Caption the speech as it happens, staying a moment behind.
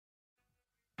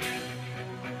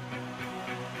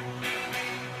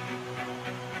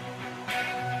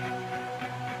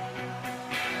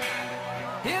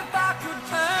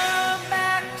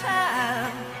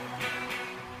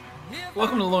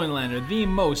Welcome to Loinlander, the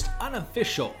most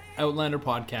unofficial Outlander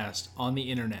podcast on the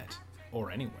internet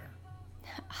or anywhere.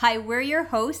 Hi, we're your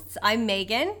hosts. I'm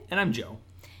Megan. And I'm Joe.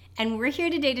 And we're here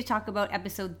today to talk about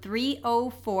episode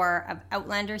 304 of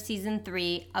Outlander Season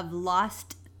 3 of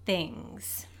Lost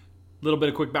Things. A little bit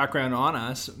of quick background on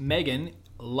us. Megan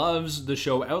loves the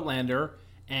show Outlander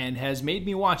and has made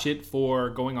me watch it for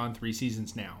going on 3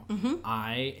 seasons now. Mm-hmm.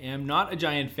 I am not a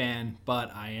giant fan,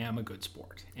 but I am a good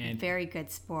sport. And very good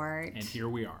sport. And here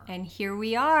we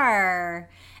are.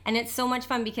 And it's so much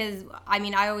fun because,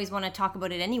 I always want to talk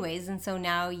about it anyways. And so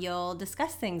now you'll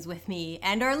discuss things with me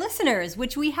and our listeners,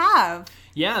 which we have.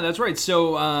 Yeah, that's right.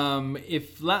 So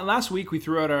if last week we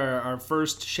threw out our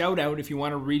first shout out, if you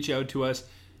want to reach out to us,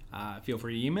 feel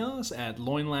free to email us at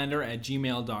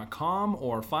loinlander@gmail.com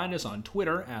or find us on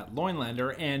Twitter at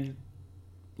loinlander. And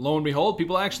lo and behold,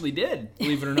 people actually did,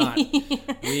 believe it or not.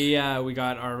 We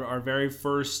got our very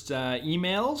first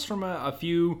emails from a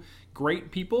few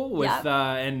great people with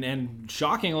and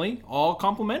shockingly all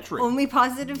complimentary. Only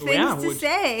positive things to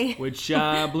say, which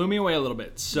blew me away a little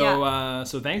bit. So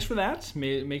so thanks for that.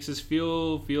 It makes us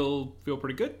feel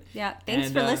pretty good. Yeah,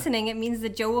 thanks for listening. It means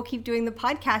that Joe will keep doing the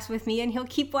podcast with me and he'll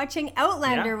keep watching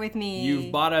Outlander with me.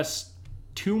 You've bought us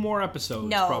 2 more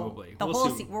episodes, probably.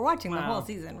 We're watching the whole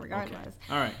season, regardless.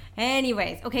 Okay. All right.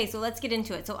 Anyways, okay, so let's get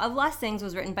into it. So, Of Lost Things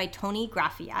was written by Toni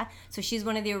Graphia. So, she's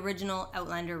one of the original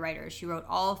Outlander writers. She wrote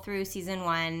all through season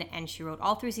 1 and she wrote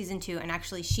all through season 2. And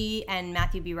actually, she and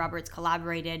Matthew B. Roberts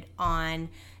collaborated on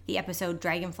the episode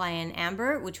Dragonfly and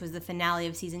Amber, which was the finale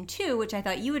of season 2, which I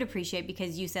thought you would appreciate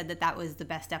because you said that was the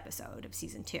best episode of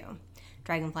season 2.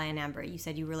 Dragonfly and Amber. You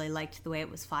said you really liked the way it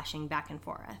was flashing back and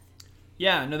forth.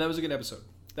 Yeah, no, that was a good episode.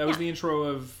 That was the intro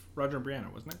of Roger and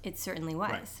Brianna, wasn't it? It certainly was.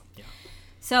 Right. Yeah.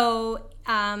 So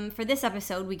for this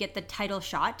episode, we get the title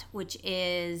shot, which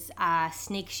is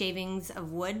snake shavings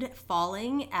of wood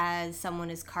falling as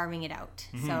someone is carving it out.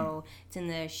 Mm-hmm. So it's in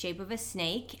the shape of a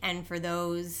snake. And for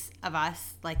those of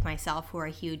us, like myself, who are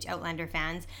huge Outlander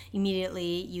fans,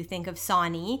 immediately you think of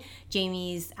Sawney,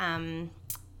 Jamie's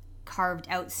carved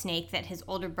out snake that his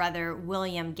older brother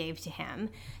William gave to him.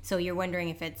 So you're wondering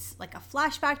if it's like a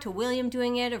flashback to William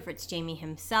doing it or if it's Jamie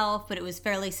himself, but it was a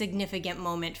fairly significant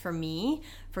moment for me.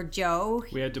 For Joe,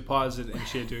 we had to pause it and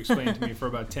she had to explain to me for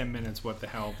about 10 minutes what the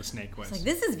hell the snake was. It's like,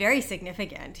 this is very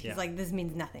significant. He's like, this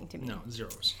means nothing to me. No,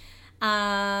 zeros.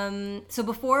 So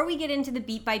before we get into the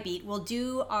beat by beat, we'll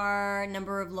do our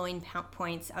number of loin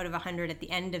points out of 100 at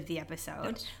the end of the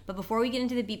episode. Yes. But before we get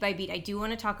into the beat by beat, I do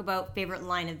want to talk about favorite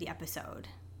line of the episode.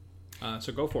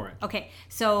 So go for it. Okay,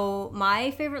 so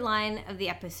my favorite line of the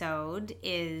episode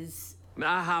is...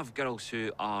 I have girls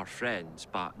who are friends,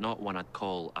 but not one I'd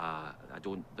call, I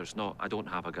don't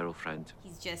have a girlfriend.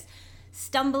 He's just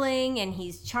stumbling and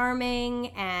he's charming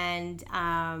and,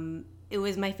 it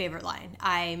was my favorite line.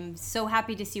 I'm so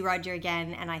happy to see Roger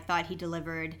again, and I thought he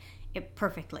delivered it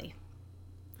perfectly.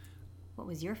 What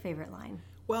was your favorite line?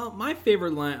 Well, my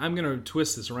favorite line, I'm going to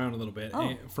twist this around a little bit.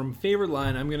 Oh. From favorite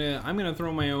line, I'm gonna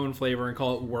throw my own flavor and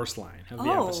call it worst line of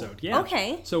the episode. Yeah.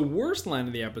 Okay. So worst line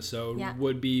of the episode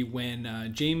would be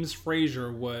when James Fraser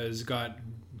got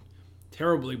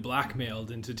terribly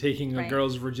blackmailed into taking a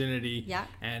girl's virginity,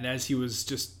 and as he was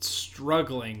just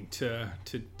struggling to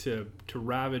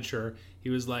ravage her, he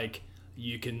was like,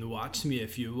 "You can watch me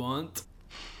if you want.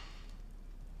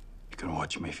 You can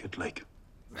watch me if you'd like."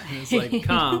 And it's like,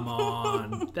 come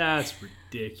on, that's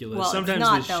ridiculous. Well, sometimes it's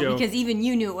not, this though, show, because even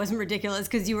you knew it wasn't ridiculous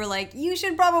because you were like, you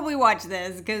should probably watch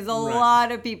this because a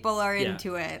lot of people are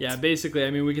into it. Yeah,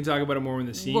 basically, we can talk about it more when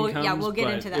the scene comes. Yeah, we'll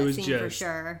get into that scene just, for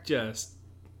sure.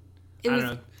 I don't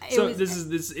know. So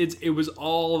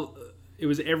it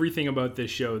was everything about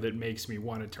this show that makes me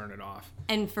want to turn it off.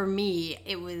 And for me,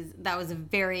 that was a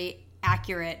very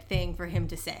accurate thing for him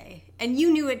to say. And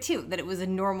you knew it too, that it was a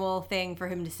normal thing for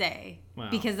him to say. Wow.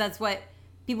 Because that's what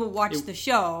people watch the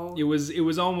show. It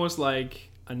was almost like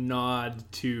a nod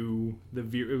to the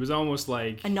viewer. It was almost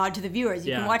like a nod to the viewers.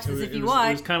 You can watch this if you want.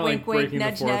 It was kind of like breaking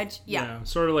nudge, the fourth, nudge. Yeah,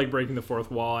 sort of like breaking the fourth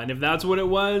wall. And if that's what it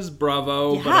was,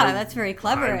 bravo. Yeah, but that's very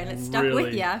clever, and it stuck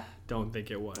with you. Don't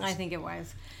think it was. I think it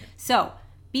was. So,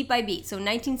 beat by beat. So,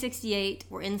 1968,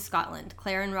 we're in Scotland.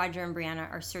 Claire and Roger and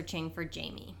Brianna are searching for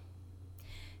Jamie.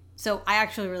 So I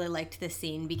actually really liked this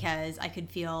scene because I could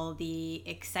feel the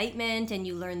excitement, and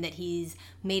you learn that he's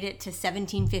made it to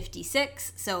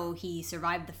 1756, so he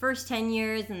survived the first 10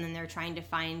 years, and then they're trying to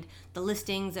find the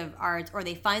listings of Ards, or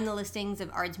they find the listings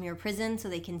of Ardsmuir Prison so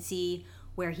they can see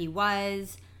where he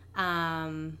was.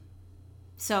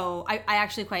 So I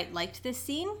actually quite liked this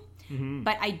scene,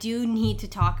 but I do need to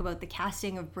talk about the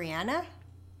casting of Brianna.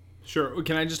 Sure.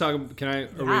 Can I just talk? Can I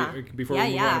Yeah. before Yeah, we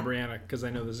move yeah. on to Brianna, because I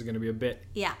know this is going to be a bit.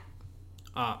 Yeah.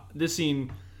 This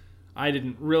scene I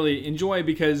didn't really enjoy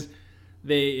because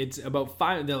it's about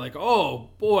 5. They're like, oh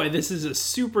boy, this is a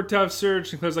super tough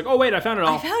search. And Claire's like, oh wait, I found it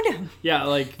all. I found him. Yeah,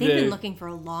 like They'd been looking for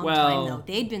a long well, time, though.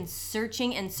 They'd been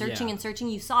searching and searching Yeah. and searching.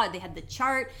 You saw it. They had the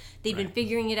chart. They'd been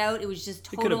figuring it out. It was just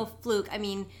total fluke. I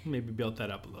mean, maybe built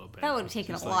that up a little bit. that would have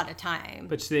taken Just a lot of time.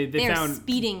 But they're They're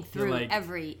speeding they're through like-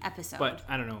 every episode. But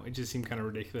I don't know. It just seemed kind of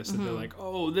ridiculous that they're like,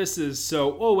 oh, this is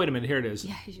so. Oh, wait a minute, here it is.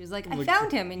 yeah, she was like, I Like,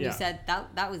 found him. And you yeah. said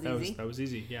that was easy. That was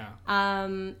easy. Yeah.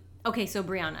 Okay, so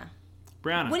Brianna.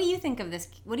 Brianna. What do you think of this?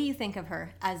 What do you think of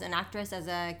her as an actress, as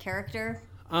a character?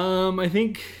 I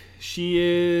think she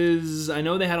is. I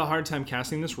know they had a hard time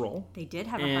casting this role. They did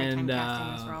have a hard time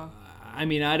casting this role. I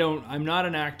mean, I'm not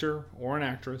an actor or an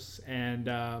actress, and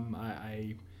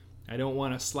I don't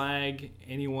want to slag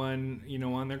anyone,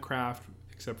 on their craft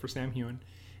except for Sam Heughan,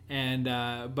 and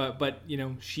but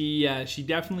she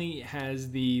definitely has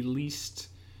the least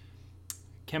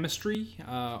chemistry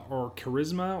or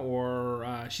charisma,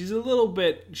 or she's a little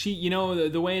bit.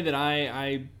 The way that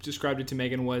I described it to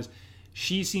Megan was,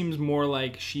 she seems more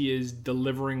like she is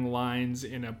delivering lines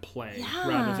in a play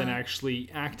rather than actually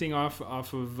acting off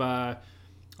of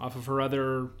her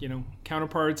other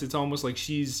counterparts. It's almost like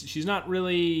she's not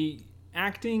really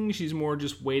acting. She's more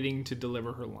just waiting to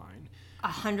deliver her line.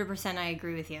 100%, I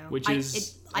agree with you.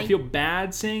 I feel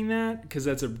bad saying that because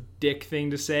that's a dick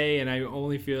thing to say, and I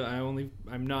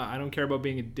don't care about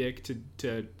being a dick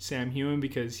to Sam Heughan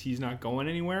because he's not going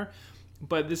anywhere.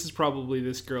 But this is probably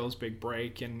this girl's big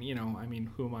break, and I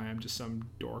mean, who am I? I'm just some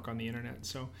dork on the internet,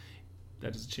 so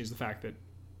that doesn't change the fact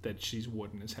that she's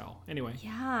wooden as hell. Anyway.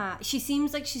 Yeah, she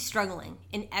seems like she's struggling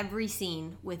in every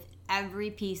scene with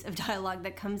every piece of dialogue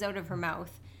that comes out of her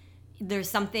mouth. There's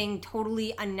something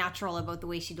totally unnatural about the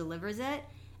way she delivers it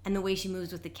and the way she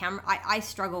moves with the camera. I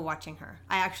struggle watching her.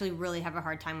 I actually really have a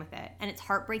hard time with it. And it's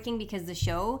heartbreaking because the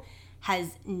show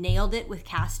has nailed it with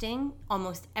casting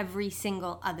almost every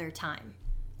single other time.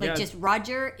 Just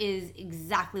Roger is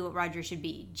exactly what Roger should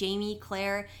be. Jamie,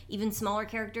 Claire, even smaller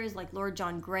characters like Lord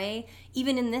John Grey.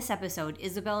 Even in this episode,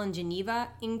 Isabel and Geneva,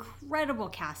 incredible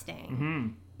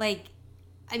casting.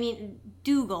 I mean,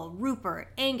 Dougal, Rupert,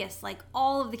 Angus,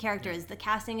 all of the characters, the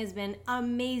casting has been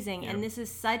amazing. And this is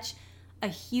such a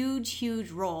huge,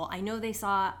 huge role. I know they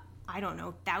saw,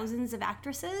 thousands of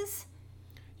actresses.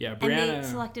 Yeah, Brianna. And they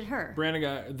selected her. Brianna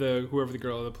got whoever the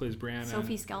girl that plays Brianna.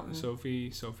 Sophie Skelton.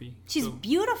 Sophie. She's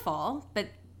beautiful, but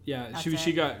yeah,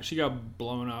 she got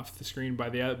blown off the screen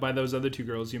by those other two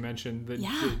girls you mentioned.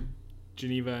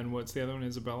 Geneva and what's the other one?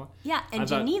 Isabella. Yeah, and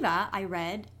Geneva, I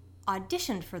read,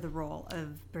 auditioned for the role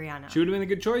of Brianna. She would have been a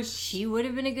good choice. She would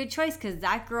have been a good choice because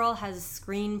that girl has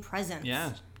screen presence.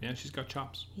 Yeah, she's got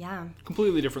chops. Yeah.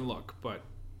 Completely different look, but.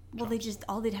 Well,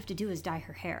 all they'd have to do is dye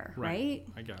her hair, right?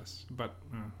 I guess, but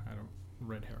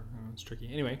red hair. It's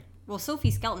tricky. Anyway. Well, Sophie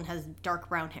Skelton has dark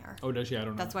brown hair. Oh, does she? I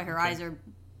don't know. That's why her eyes are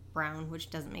brown, which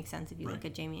doesn't make sense if you look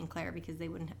at Jamie and Claire because they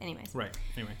wouldn't. Anyways. Right.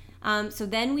 Anyway. So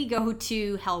then we go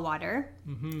to Hellwater,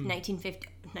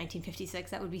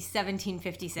 1956. That would be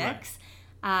 1756.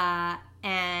 Right.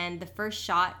 And the first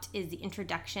shot is the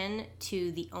introduction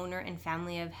to the owner and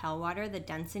family of Hellwater, the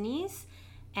Dunsinys,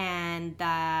 and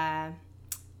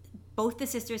both the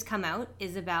sisters come out,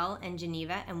 Isabel and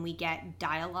Geneva, and we get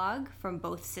dialogue from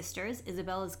both sisters.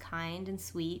 Isabel is kind and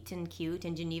sweet and cute,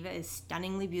 and Geneva is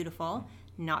stunningly beautiful,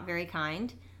 not very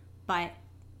kind. But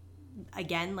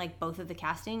again, like both of the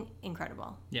casting,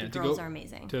 incredible. Yeah, the girls are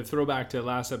amazing. To throw back to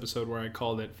last episode where I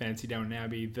called it Fancy Downton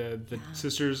Abbey, the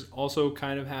sisters also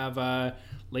kind of have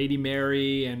Lady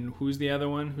Mary, and who's the other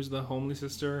one? Who's the homely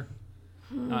sister?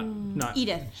 Not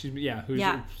Edith. She's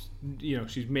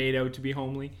she's made out to be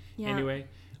homely. Yeah. Anyway,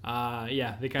 they kind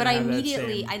of. But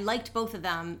I liked both of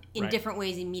them in different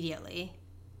ways immediately.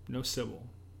 No Sybil.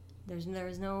 There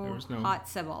was no hot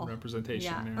Sybil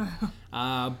representation there.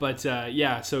 But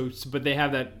they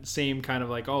have that same kind of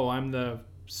like, oh, I'm the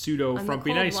pseudo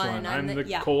frumpy nice one. I'm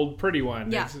the cold pretty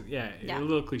one. Yeah. A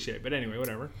little cliche, but anyway,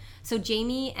 whatever. So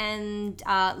Jamie and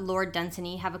Lord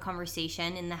Dunsany have a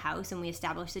conversation in the house, and we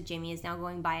establish that Jamie is now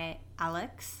going by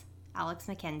Alex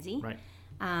Mackenzie. Right.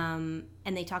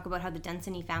 And they talk about how the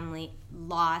Dunsany family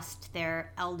lost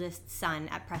their eldest son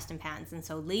at Preston Pans, and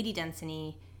so Lady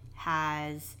Dunsany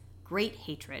has great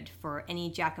hatred for any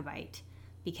Jacobite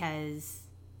because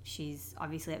she's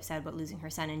obviously upset about losing her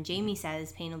son. And Jamie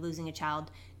says, pain of losing a child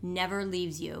never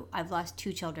leaves you. I've lost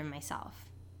 2 children myself.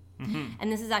 Mm-hmm.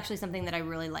 And this is actually something that I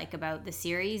really like about the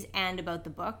series and about the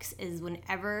books is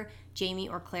whenever Jamie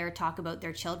or Claire talk about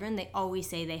their children, they always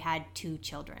say they had 2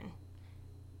 children.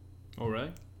 Oh,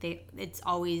 really? they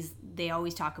always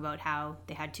talk about how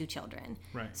they had 2 children.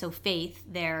 Right. So Faith,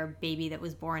 their baby that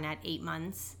was born at 8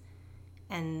 months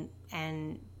and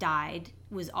died,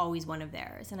 was always one of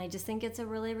theirs. And I just think it's a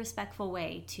really respectful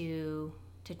way to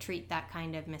treat that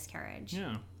kind of miscarriage.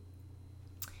 Yeah.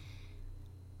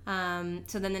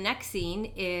 So then the next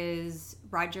scene is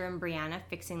Roger and Brianna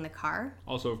fixing the car.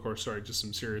 Also, of course, just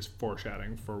some serious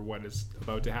foreshadowing for what is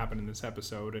about to happen in this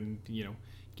episode, and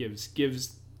gives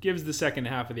the second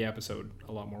half of the episode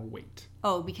a lot more weight.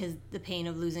 Oh, because the pain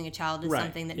of losing a child is Right.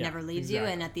 something that Yeah, never leaves you,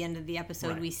 exactly. and at the end of the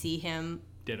episode, Right. we see him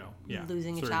Ditto. Yeah.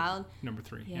 losing a 3. child. Number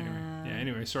 3. Yeah.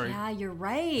 Anyway, sorry. Yeah, you're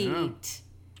right. Yeah.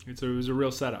 It was a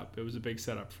real setup. It was a big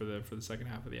setup for the second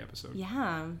half of the episode.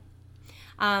 Yeah.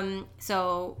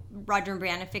 So Roger and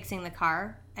Brianna fixing the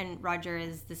car, and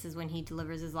this is when he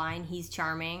delivers his line. He's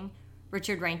charming.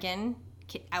 Richard Rankin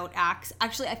outacts.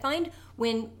 Actually, I find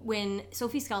when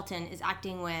Sophie Skelton is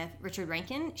acting with Richard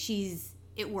Rankin,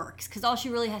 it works, because all she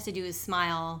really has to do is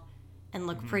smile and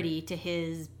look pretty to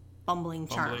his bumbling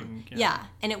charm. Yeah,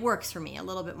 and it works for me a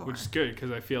little bit more. Which is good,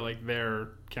 because I feel like their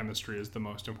chemistry is the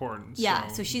most important. Yeah,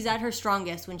 so she's at her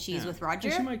strongest when she's with Roger.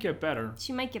 And she might get better.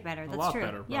 She might get better. That's a lot true.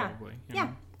 better, probably.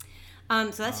 Yeah.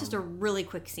 So that's just a really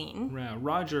quick scene. Yeah,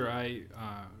 Roger, I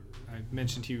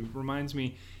mentioned to you, reminds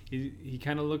me, he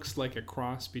kind of looks like a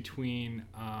cross between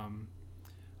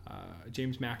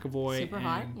James McAvoy Super and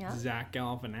hot, yeah. Zach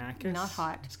Galifianakis. Not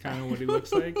hot. It's kind of what he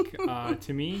looks like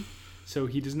to me. So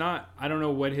he does not, I don't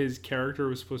know what his character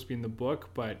was supposed to be in the book,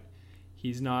 but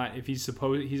he's not, he's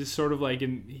sort of like,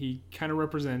 he kind of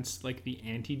represents like the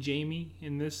anti-Jamie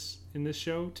in this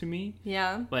show to me.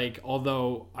 Yeah. Like,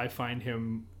 although I find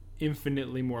him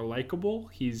infinitely more likable,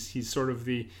 he's sort of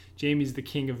Jamie's the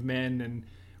king of men, and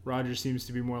Roger seems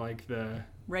to be more like the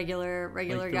regular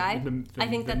like guy. I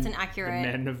think that's an accurate.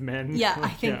 The men of men. Yeah, I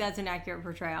think that's an accurate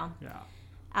portrayal. Yeah.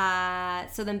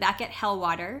 So then back at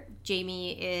Hellwater,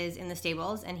 Jamie is in the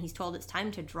stables and he's told it's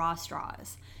time to draw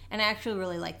straws. And I actually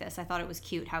really like this. I thought it was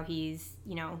cute how he's,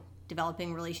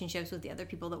 developing relationships with the other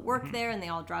people that work there, and they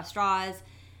all draw straws.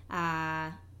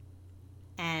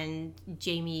 And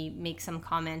Jamie makes some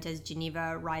comment as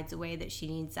Geneva rides away that she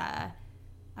needs a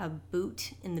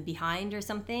boot in the behind or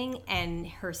something, and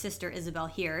her sister Isabel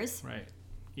hears. Right.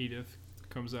 Edith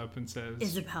comes up and says,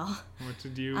 Isabel. What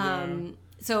did you...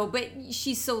 But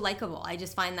she's so likable. I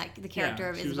just find that the character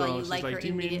of Isabel, you like her "Do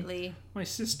you mean immediately. My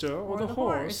sister or the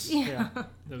horse? Yeah.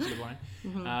 That was a good line.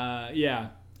 Yeah.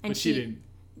 And but she didn't...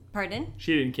 Pardon?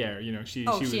 She didn't care. She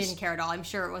didn't care at all. I'm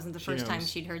sure it wasn't the first time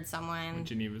she'd heard someone. What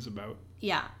Geneva's about.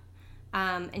 Yeah.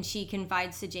 And she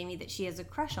confides to Jamie that she has a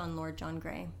crush on Lord John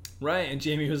Grey. Right, and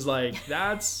Jamie was like,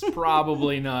 that's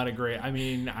probably not a great... I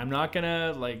mean, I'm not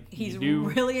gonna, He's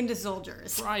really into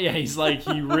soldiers. Right, yeah, he's like,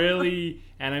 he really...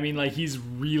 And I mean, he's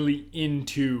really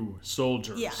into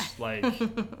soldiers. Yeah.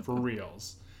 For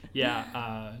reals.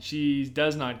 Yeah, she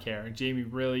does not care. Jamie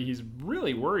he's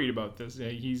really worried about this.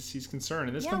 He's concerned,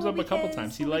 and this comes up a couple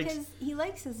times. He likes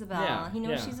Isabel. Yeah, he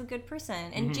knows she's a good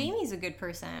person, and Jamie's a good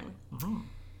person.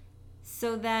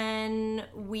 So then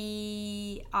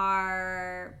we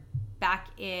are back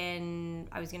in,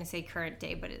 I was going to say current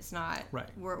day, but it's not. Right.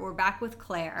 We're back with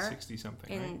Claire.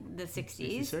 60-something, in right? the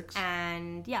 60s. 66?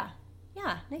 And yeah,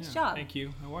 nice job. Thank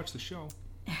you. I watch the show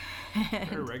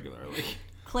very regularly.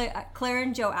 Claire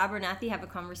and Joe Abernathy have a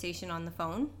conversation on the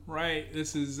phone. Right.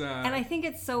 This is... And I think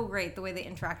it's so great the way they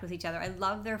interact with each other. I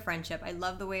love their friendship. I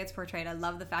love the way it's portrayed. I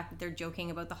love the fact that they're joking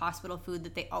about the hospital food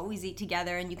that they always eat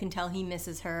together, and you can tell he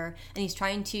misses her, and he's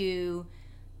trying to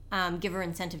give her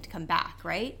incentive to come back,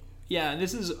 right? Yeah,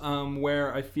 this is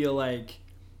where I feel like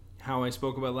how I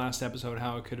spoke about last episode,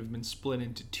 how it could have been split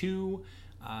into 2.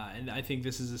 And I think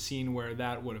this is a scene where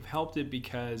that would have helped it,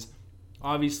 because...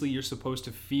 Obviously, you're supposed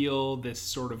to feel this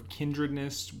sort of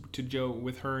kindredness to Joe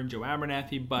with her and Joe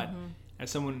Abernathy, but as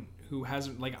someone who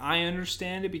hasn't, I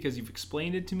understand it because you've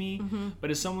explained it to me, but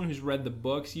as someone who's read the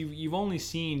books, you've only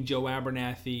seen Joe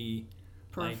Abernathy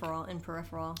peripheral.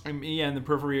 I mean, yeah, in the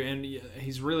periphery, and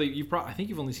he's really I think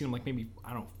you've only seen him maybe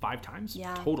 5 times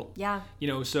total. Yeah.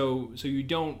 So you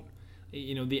don't,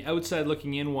 the outside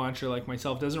looking in watcher like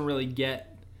myself doesn't really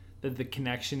get that the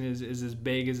connection is as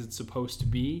big as it's supposed to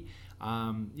be.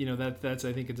 That's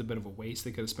I think it's a bit of a waste.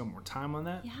 They could have spent more time on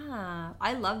that. Yeah,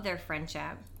 I love their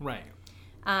friendship. Right.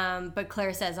 But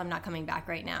Claire says, I'm not coming back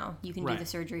right now. You can do the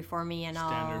surgery for me, and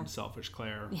Standard selfish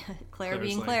Claire. Yeah, Claire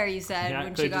being Claire, you said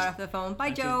when she got off the phone.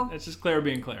 Bye, Joe. That's just Claire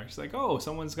being Claire. She's like, oh,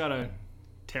 someone's got a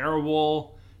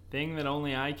terrible thing that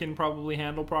only I can probably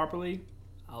handle properly.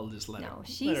 I'll just let her. No,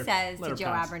 she let her- says let to her Joe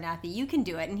pass. Abernathy, "You can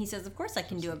do it," and he says, "Of course I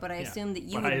can do it, but I assume that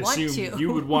you But would I want assume to."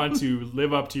 you would want to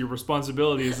live up to your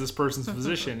responsibility as this person's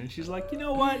physician. And she's like, you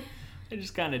know what? I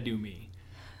just kind of do me.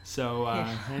 So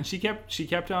and she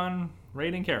kept on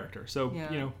right in character. So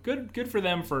Yeah. good for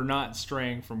them for not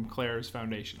straying from Claire's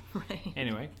foundation. Right.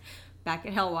 Anyway, Back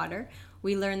at Hellwater,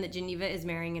 we learn that Geneva is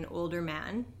marrying an older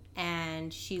man,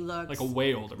 and she looks like a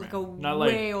way older man, like a not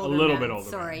like way a older little man. bit older.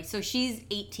 Sorry. man. So she's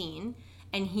 18,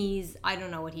 and he's, I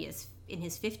don't know what he is, in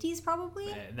his 50s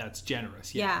probably. That's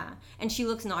generous. Yeah. And she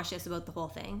looks nauseous about the whole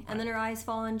thing, and then her eyes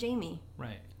fall on Jamie.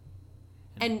 Right.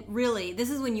 And really, this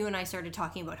is when you and I started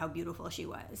talking about how beautiful she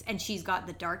was. And she's got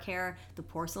the dark hair, the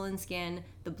porcelain skin,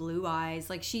 the blue eyes.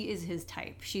 Like, she is his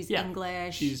type. She's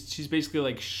English. She's basically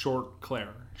like short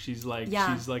Claire. She's like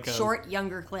a short,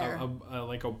 younger Claire.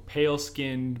 like a pale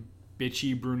skinned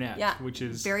bitchy brunette. Yeah, which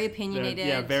is very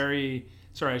opinionated. very.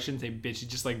 Sorry, I shouldn't say bitchy.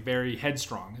 Just like very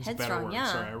headstrong is a better Headstrong, word. yeah.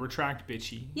 Sorry, I retract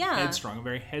bitchy. Yeah. Headstrong, a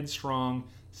very headstrong,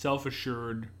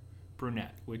 self-assured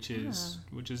brunette, which is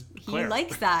Claire. He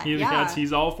likes that.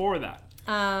 He's all for that.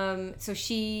 So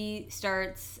she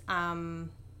starts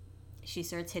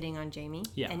hitting on Jamie.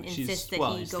 Yeah, and insists that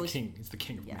he he's goes. the king. He's the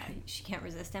king of men. She can't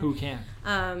resist him. Who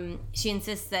can? She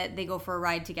insists that they go for a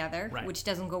ride together, Right. which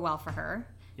doesn't go well for her.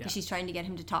 Yeah. She's trying to get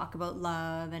him to talk about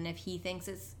love, and if he thinks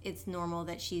it's normal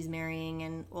that she's marrying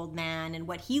an old man and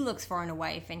what he looks for in a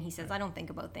wife, and he says, "I don't think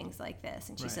about things like this,"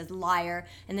 and she Right. says, "Liar,"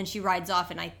 and then she rides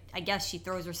off, and I guess she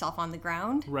throws herself on the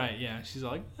ground. Right. Yeah. She's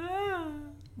like,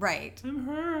 Right. I'm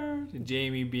hurt. And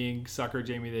Jamie, being sucker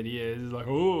Jamie that he is like,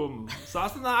 oh,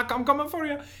 Sasana, I'm coming for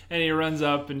you. And he runs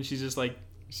up, and she's just like,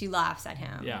 She laughs at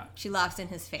him. Yeah. She laughs in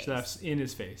his face. that's in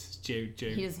his face. He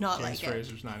does not James like it.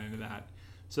 Fraser's not into that.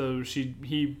 So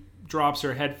he drops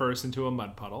her headfirst into a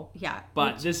mud puddle. Yeah.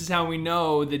 But this is how we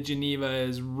know that Geneva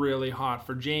is really hot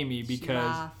for Jamie,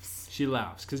 because she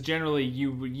laughs. Because generally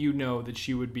you know that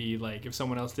she would be like, if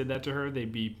someone else did that to her,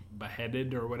 they'd be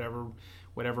beheaded or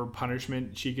whatever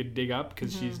punishment she could dig up,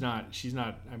 because she's not,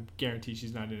 I guarantee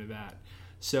she's not into that.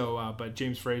 So, but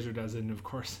James Fraser does it, and of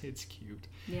course it's cute.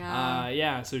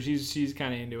 Yeah. So she's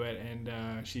kind of into it,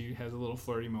 and she has a little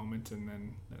flirty moment, and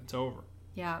then it's over.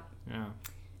 Yeah. Yeah.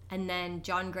 And then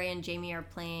John Gray and Jamie are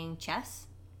playing chess.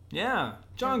 Yeah.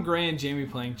 John Gray and Jamie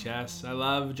playing chess. I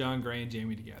love John Gray and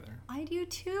Jamie together. I do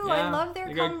too. Yeah, I love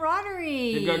their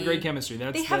camaraderie. They've got great chemistry.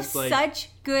 They have such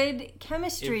good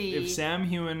chemistry. If Sam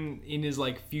Heughan in his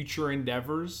like future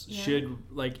endeavors should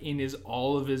like in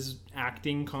all of his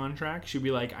acting contract should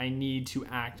be like, I need to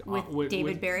act with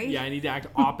David Barry. Yeah, I need to act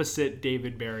opposite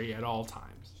David Barry at all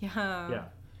times. Yeah. Yeah,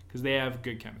 because they have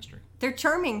good chemistry. They're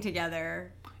charming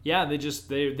together. Yeah, they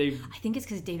I think it's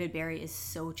because David Barry is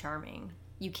so charming.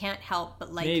 You can't help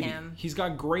but like him. He's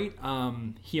got great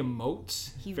he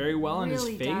emotes very well in his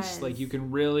really face. does. Like you can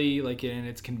really like it, and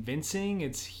it's convincing.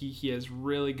 He has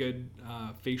really good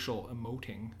facial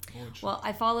emoting. Well,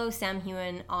 I follow Sam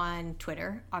Heughan on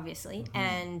Twitter, obviously,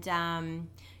 and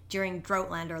during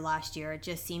Droughtlander last year, it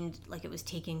just seemed like it was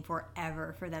taking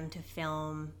forever for them to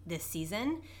film this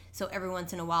season. So every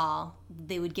once in a while,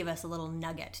 they would give us a little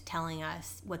nugget telling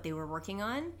us what they were working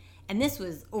on. And this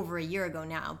was over a year ago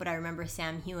now, but I remember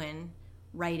Sam Heughan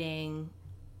writing,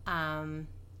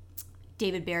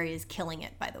 David Barry is killing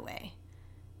it, by the way.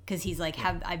 Because he's like,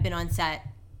 I've been on set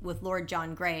with Lord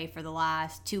John Gray for the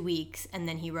last 2 weeks, and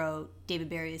then he wrote, David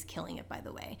Barry is killing it, by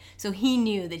the way. So he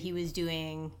knew that he was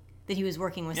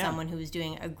working with someone who was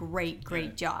doing a great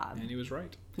job. And he was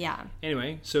right. Yeah.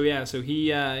 Anyway, so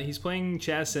he's playing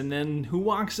chess, and then who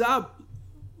walks up?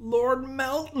 Lord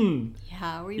Melton.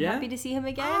 Yeah, were you happy to see him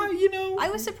again? I I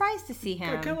was surprised to see him.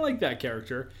 I kind of like that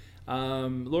character.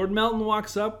 Lord Melton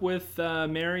walks up with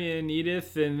Mary and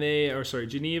Edith, and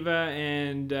Geneva,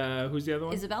 and who's the other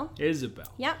one? Isabel.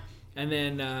 Yep. And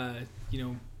then,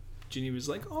 Geneva's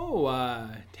like, oh,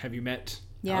 have you met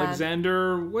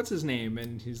Alexander? What's his name?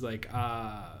 And he's like,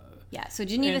 Yeah, so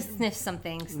Geneva sniffs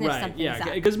something right, yeah,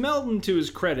 up. because Melton, to his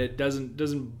credit, doesn't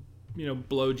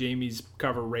blow Jamie's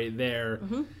cover right there.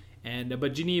 Mm-hmm. And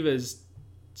but Geneva's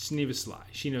sly.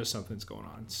 She knows something's going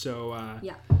on. So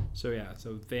so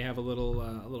they have a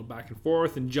little back and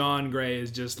forth, and John Gray is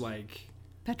just like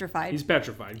petrified. He's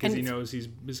petrified because he knows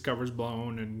his cover's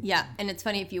blown. And yeah, and it's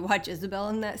funny if you watch Isabel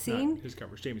in that scene. His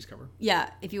cover's Jamie's cover. Yeah,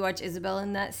 if you watch Isabel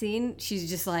in that scene, she's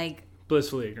just like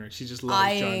blissfully ignorant. She just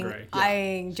loves John Gray.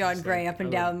 Eyeing John Gray up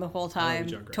and down the whole time,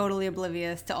 John Gray. Totally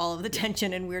oblivious to all of the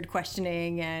tension and weird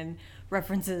questioning and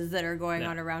references that are going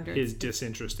on around her. His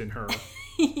disinterest in her.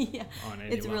 Yeah, on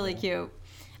any it's really level.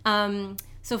 cute.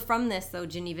 So from this, though,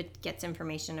 Geneva gets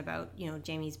information about,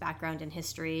 Jamie's background and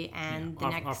history, and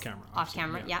off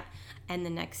camera, yeah. And the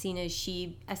next scene is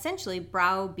she essentially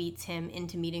browbeats him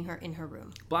into meeting her in her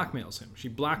room. Blackmails him. She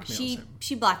blackmails him.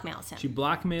 She blackmails him. She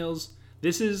blackmails.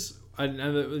 This is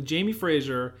Jamie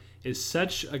Fraser is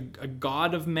such a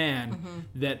god of man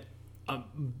that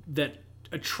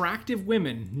attractive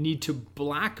women need to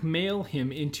blackmail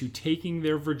him into taking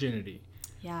their virginity.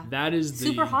 Yeah, that is the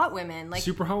super hot women.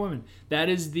 Super hot women. That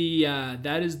is the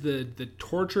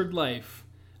tortured life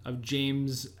of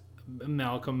James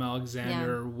Malcolm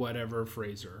Alexander whatever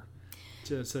Fraser.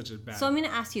 It's such a bad. So I'm going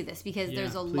to ask you this because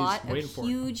there's a lot of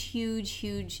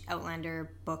huge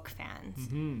Outlander book fans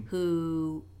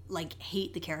who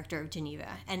hate the character of Geneva,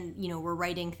 and we're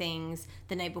writing things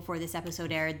the night before this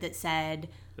episode aired that said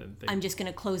I'm just going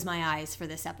to close my eyes for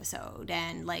this episode,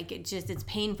 and it's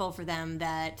painful for them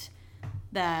that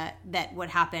what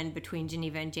happened between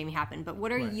Geneva and Jamie happened. But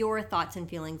what are your thoughts and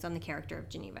feelings on the character of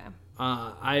Geneva?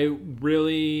 I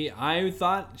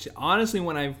thought, honestly,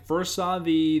 when I first saw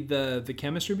the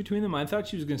chemistry between them, I thought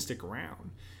she was going to stick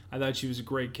around. I thought she was a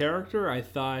great character. I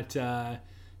thought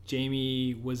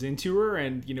Jamie was into her,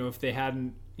 and if they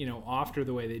hadn't offed her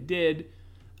the way they did,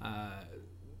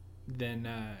 then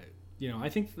I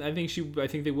think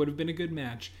they would have been a good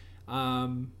match. I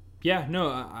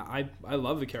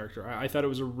love the character. I thought it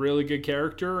was a really good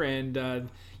character, and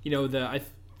I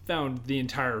found the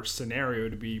entire scenario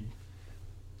to be,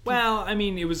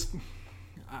 it was,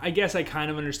 I guess I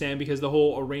kind of understand, because the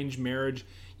whole arranged marriage,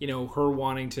 her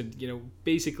wanting to,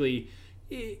 basically,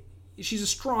 she's a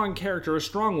strong character, a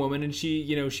strong woman, and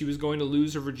she was going to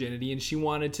lose her virginity, and she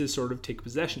wanted to sort of take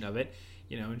possession of it.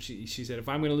 And she said, if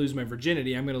I'm going to lose my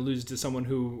virginity, I'm going to lose it to someone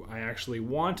who I actually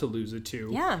want to lose it to.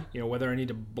 Yeah. Whether I need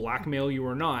to blackmail you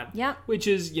or not. Yeah. Which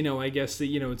is, I guess that,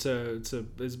 it's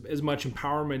as much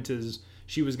empowerment as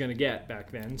she was going to get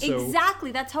back then. So,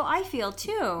 exactly. That's how I feel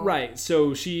too. Right.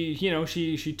 So she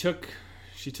took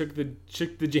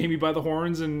the Jamie by the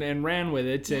horns and ran with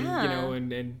it, and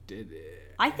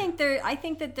I think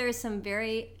that there's some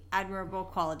very admirable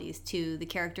qualities to the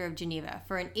character of Geneva.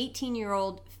 For an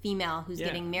 18-year-old female who's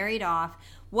getting married off,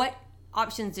 what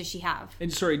options does she have?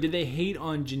 And sorry, did they hate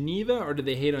on Geneva, or did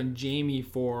they hate on Jamie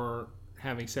for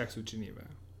having sex with Geneva?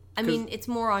 I mean, it's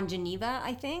more on Geneva,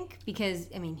 I think, because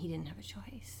he didn't have a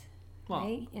choice,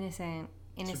 right? Innocent.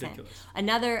 It's ridiculous.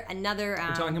 Another.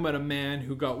 We're talking about a man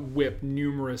who got whipped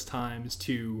numerous times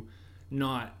to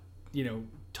not,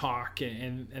 talk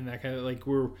and that kind of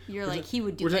he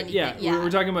would do anything. We're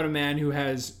talking about a man who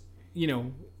has,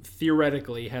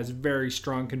 theoretically has very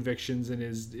strong convictions and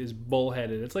is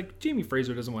bullheaded. It's like Jamie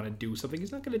Fraser doesn't want to do something,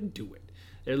 he's not going to do it.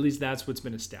 At least that's what's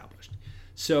been established.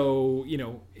 So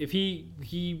if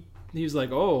he was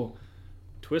like, oh,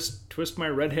 twist my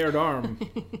red-haired arm,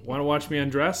 want to watch me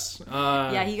undress? He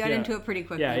got into it pretty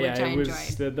quickly, which I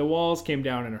enjoyed. The walls came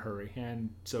down in a hurry, and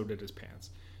so did his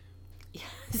pants.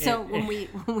 So when we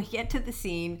get to the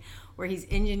scene where he's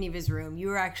in Geneva's room,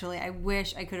 I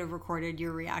wish I could have recorded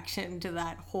your reaction to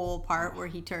that whole part where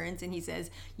he turns and he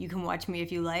says, "You can watch me if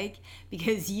you like,"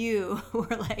 because you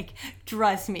were like,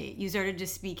 "Trust me." You started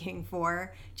just speaking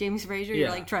for James Fraser. You're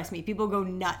like, "Trust me, people go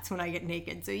nuts when I get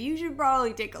naked, so you should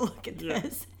probably take a look at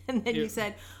this." And then you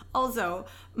said, "Also,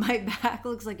 my back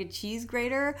looks like a cheese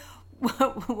grater."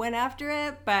 Went after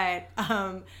it, but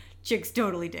chicks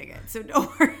totally dig it, so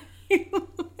don't worry.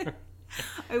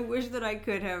 I wish that I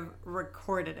could have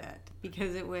recorded it,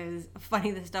 because it was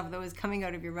funny, the stuff that was coming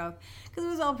out of your mouth, because it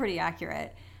was all pretty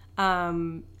accurate.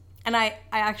 And I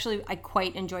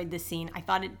quite enjoyed this scene. I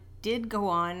thought it did go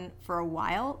on for a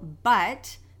while,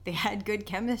 but they had good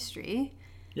chemistry.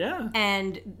 Yeah.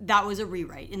 And that was a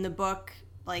rewrite. In the book,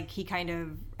 he kind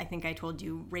of, I think I told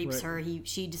you, rapes her.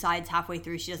 She decides halfway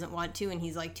through she doesn't want to, and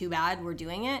he's like, too bad, we're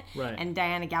doing it. Right. And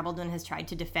Diana Gabaldon has tried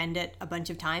to defend it a bunch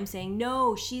of times, saying,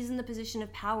 no, she's in the position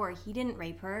of power. He didn't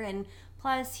rape her. And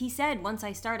plus, he said, once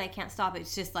I start, I can't stop.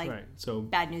 It's just so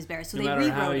bad news bears. So no they matter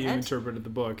rewrote how it. you interpreted the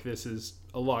book, this is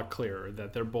a lot clearer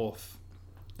that they're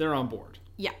on board.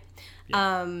 Yeah.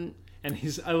 And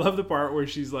I love the part where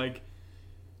she's like,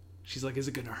 is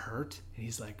it gonna hurt? And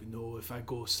he's like, no, if I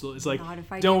go slow. It's like,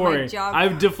 don't worry,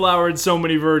 I've deflowered so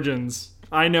many virgins.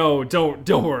 I know, don't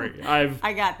worry. I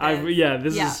got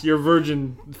this. This is your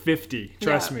virgin 50.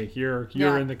 Trust me, you're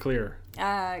in the clear.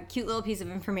 Cute little piece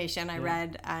of information. I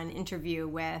read an interview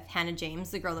with Hannah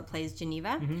James, the girl that plays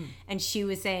Geneva, and she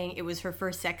was saying it was her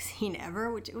first sex scene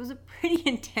ever, which it was a pretty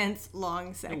intense,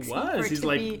 long sex scene. It was. He's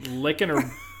like licking her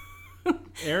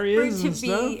areas for it and to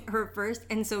stuff. be her first,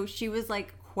 and so she was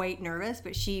like quite nervous,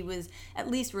 but she was at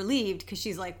least relieved because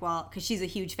she's like, well, because she's a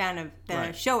huge fan of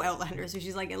the show Outlander, so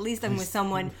she's like, at least I'm with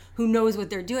someone who knows what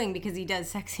they're doing because he does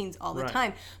sex scenes all the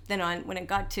time. Then when it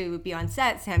got to be on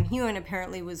set, Sam Heughan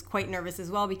apparently was quite nervous as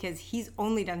well because he's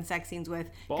only done sex scenes with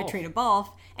Katrina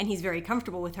Balfe, and he's very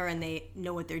comfortable with her and they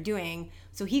know what they're doing.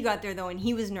 So he got there though, and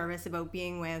he was nervous about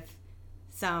being with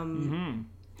some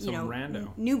rando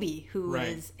newbie who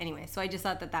is anyway. So I just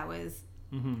thought that was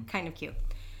kind of cute.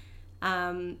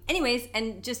 Anyways,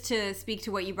 and just to speak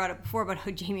to what you brought up before about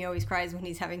how Jamie always cries when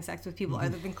he's having sex with people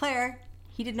other than Claire,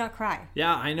 he did not cry.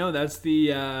 Yeah, I know.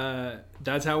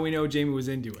 That's how we know Jamie was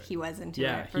into it. He was into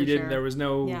it. For he didn't. Sure. There was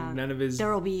none of his.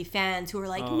 There will be fans who are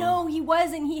like, no, he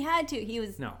wasn't. He had to. He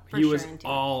was. No, he was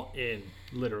all in,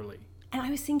 literally. And I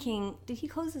was thinking, did he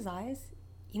close his eyes?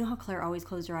 You know how Claire always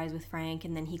closed her eyes with Frank,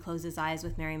 and then he closed his eyes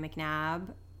with Mary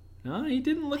McNabb. No, he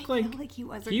didn't look I feel like he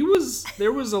wasn't. He was.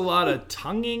 There was a lot of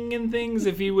tonguing and things.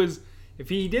 If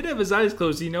he did have his eyes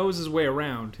closed, he knows his way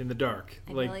around in the dark.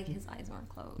 I feel like his eyes weren't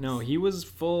closed. No, he was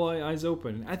full eyes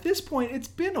open. At this point, it's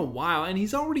been a while, and he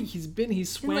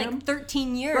swam like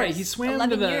 13 years. Right, he swam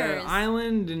to the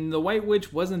island, and the White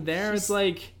Witch wasn't there. It's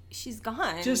like she's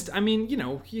gone.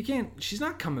 You can't. She's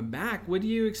not coming back. What do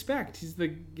you expect? He's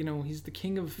the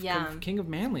king of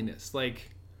manliness.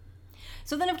 Like.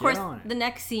 So then, of course, the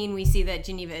next scene we see that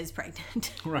Geneva is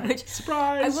pregnant. Right. Which,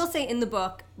 surprise! I will say in the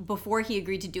book, before he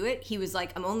agreed to do it, he was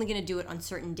like, I'm only going to do it on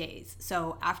certain days.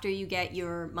 So after you get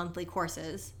your monthly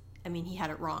courses, I mean, he had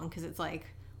it wrong because it's like,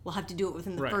 we'll have to do it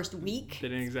within the first week. They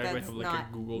didn't exactly have like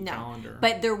a Google Calendar.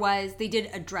 But they did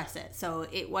address it. So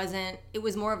it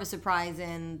was more of a surprise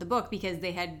in the book because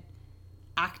they had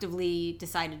actively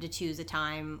decided to choose a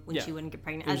time when she wouldn't get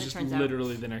pregnant. As it turns out,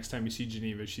 literally the next time you see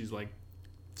Geneva, she's like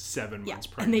 7 months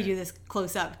pregnant. And they do this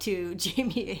close up to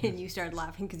Jamie, and you started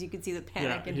laughing because you could see the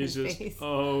panic in his face.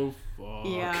 Oh fuck.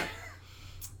 Yeah.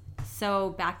 So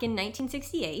back in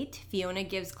 1968, Fiona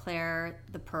gives Claire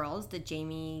the pearls that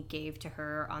Jamie gave to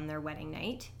her on their wedding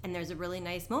night, and there's a really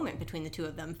nice moment between the two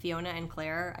of them. Fiona and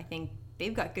Claire, I think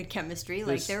they've got good chemistry.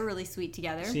 Like, they're really sweet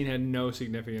together. The scene had no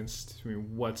significance to me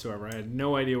whatsoever. I had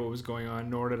no idea what was going on,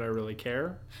 nor did I really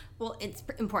care. Well, it's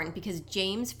important because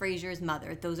James Frazier's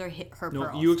mother, those are her pearls.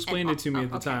 No, you explained it to me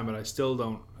at the time, but I still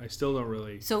don't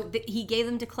really. So he gave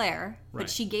them to Claire, but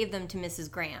she gave them to Mrs.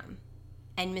 Graham.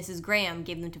 And Mrs. Graham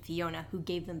gave them to Fiona, who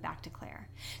gave them back to Claire.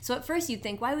 So at first you'd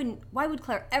think, why would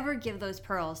Claire ever give those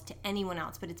pearls to anyone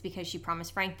else? But it's because she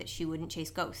promised Frank that she wouldn't chase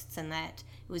ghosts and that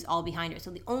it was all behind her.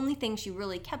 So the only thing she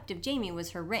really kept of Jamie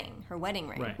was her ring, her wedding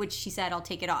ring, which she said, I'll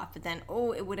take it off. But then,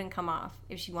 it wouldn't come off.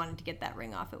 If she wanted to get that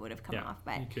ring off, it would have come off.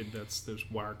 But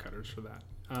there's wire cutters for that.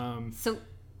 So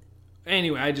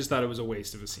anyway, I just thought it was a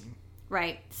waste of a scene.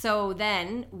 Right. So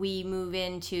then we move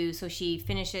into, so she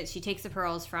finishes, she takes the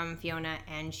pearls from Fiona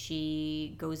and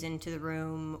she goes into the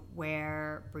room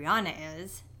where Brianna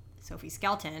is, Sophie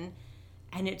Skelton,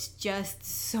 and it's just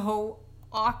so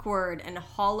awkward and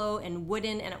hollow and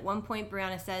wooden. And at one point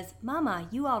Brianna says, Mama,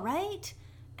 you all right?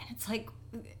 And it's like,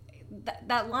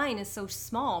 that line is so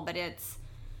small, but it's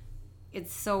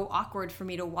so awkward for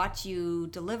me to watch you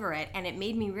deliver it. And it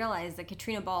made me realize that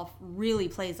Katrina Balfe really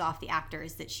plays off the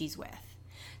actors that she's with.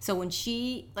 So when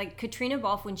Katrina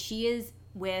Balfe, when she is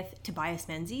with Tobias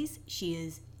Menzies, she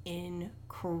is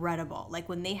incredible. Like,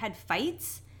 when they had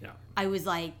fights, I was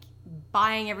like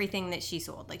buying everything that she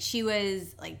sold. Like, she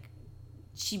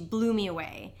blew me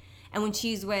away. And when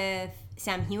she's with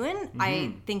Sam Heughan,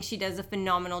 I think she does a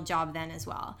phenomenal job then as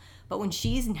well. But when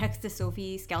she's next to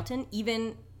Sophie Skelton,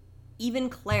 even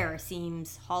Claire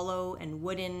seems hollow and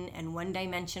wooden and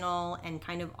one-dimensional and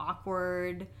kind of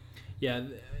awkward. Yeah,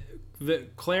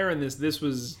 Claire in this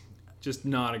was just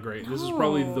not a great. This is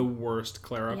probably the worst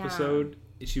Claire episode.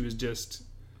 Yeah. She was just,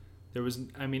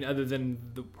 other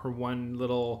than her one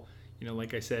little,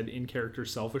 like I said, in character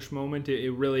selfish moment, it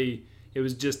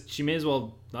was just, she may as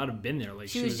well not have been there. Like,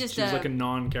 she was like a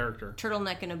non-character.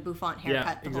 Turtleneck and a bouffant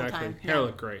haircut the whole time. Hair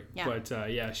looked great, but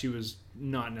she was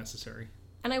not necessary.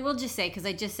 And I will just say, because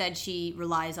I just said she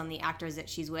relies on the actors that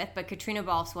she's with, but Katrina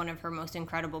Balfe's one of her most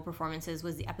incredible performances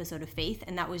was the episode of Faith,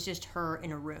 and that was just her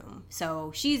in a room.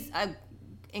 So she's an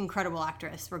incredible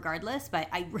actress regardless, but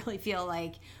I really feel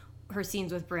like her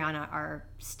scenes with Brianna are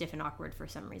stiff and awkward for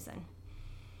some reason.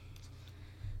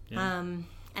 Yeah.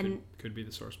 Could be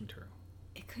the source material.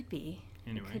 It could be.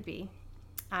 Anyway. It could be.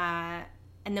 And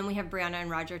then we have Brianna and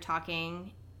Roger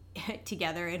talking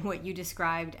together in what you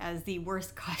described as the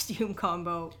worst costume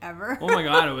combo ever. Oh my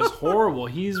god, it was horrible.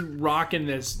 He's rocking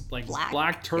this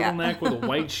black turtleneck with a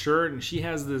white shirt, and she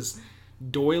has this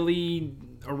doily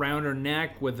around her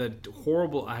neck with a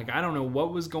horrible, like, I don't know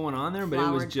what was going on there, but it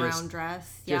was Flowered just brown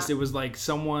dress. just Yeah. it was like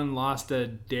someone lost a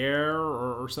dare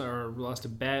or lost a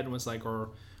bet and was like, or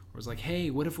was like, hey,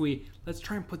 what if let's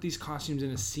try and put these costumes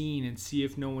in a scene and see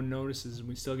if no one notices and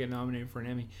we still get nominated for an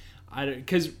Emmy.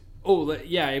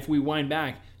 If we wind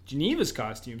back, Geneva's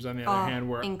costumes, on the other hand,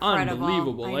 were incredible.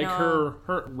 unbelievable. I Like know.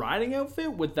 her riding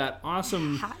outfit with that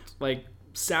awesome Hat. like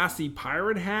sassy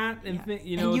pirate hat and And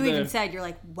you even said, you're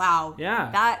like, wow,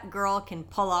 Yeah. that girl can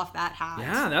pull off that hat.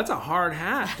 yeah, that's a hard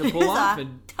hat to It pull is off, a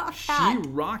and tough she hat.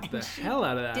 rocked the hell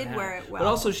out of that did hat. wear it well. But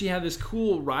also, she had this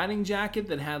cool riding jacket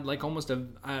that had like almost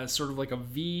a sort of like a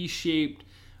V-shaped.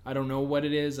 I don't know what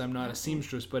it is. I'm not a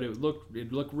seamstress, but it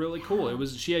looked really cool.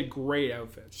 She had great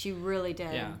outfits. She really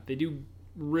did. Yeah, they do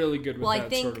really good with Well,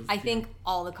 that sort of. I think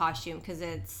all the costume, because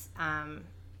it's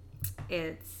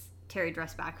Terry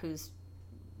Dressback, who's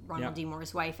Ronald D.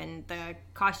 Moore's wife, and the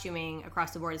costuming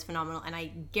across the board is phenomenal. And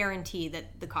I guarantee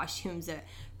that the costumes that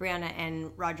Brianna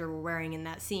and Roger were wearing in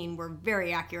that scene were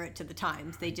very accurate to the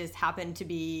times. They just happened to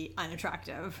be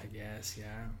unattractive. I guess,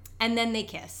 yeah. And then they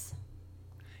kiss.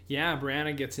 Yeah,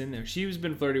 Brianna gets in there. She's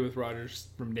been flirty with Rogers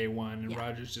from day one, and Yeah.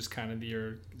 Rogers just kind of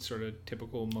your sort of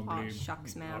typical mumbly, Aw,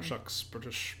 shucks man. aw, shucks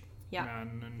British Yeah.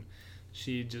 man, and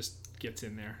she just gets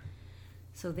in there.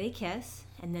 So they kiss,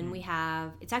 and then we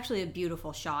have, it's actually a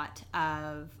beautiful shot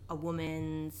of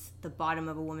the bottom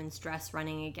of a woman's dress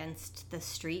running against the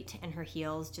street and her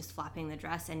heels just flapping the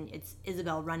dress. And it's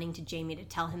Isabel running to Jamie to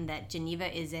tell him that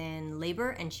Geneva is in labor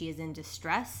and she is in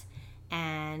distress.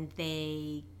 And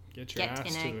they Get your get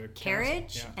ass in to a the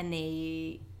carriage castle. Yeah. and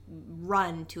they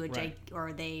run to Right.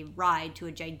 they ride to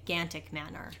a gigantic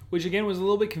manor. Which again was a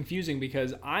little bit confusing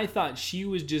because I thought she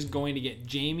was just going to get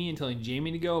Jamie and telling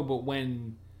Jamie to go, but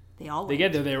when They all they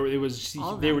went. get there, they them.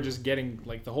 were just getting,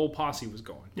 like, the whole posse was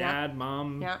going. Yeah. Dad,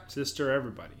 mom, Yeah. sister,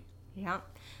 everybody. Yeah.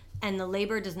 And the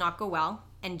labor does not go well.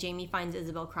 And Jamie finds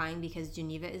Isabel crying because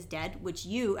Geneva is dead, which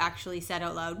you actually said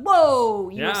out loud. Whoa!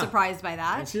 You were Yeah. surprised by I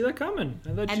that. see that coming. I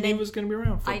thought And Geneva then was going to be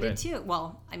around for a I bit. did too.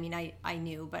 Well, I mean, I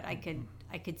knew, but I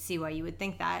could see why you would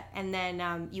think that. And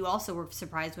then you also were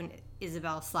surprised when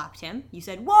Isabel slapped him. You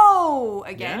said, whoa!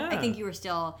 Again. Yeah. I think you were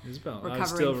still Isabel. I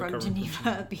was recovering still from recovering from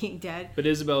Geneva being dead. But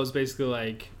Isabel was basically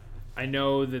like, I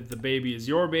know that the baby is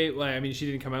your baby. Like, I mean, she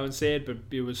didn't come out and say it, but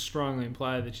it was strongly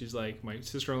implied that she's like, my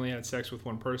sister only had sex with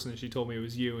one person, and she told me it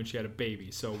was you, and she had a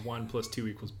baby. So 1 +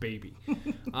 2 = baby.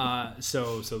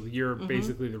 So you're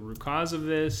basically the root cause of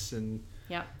this, and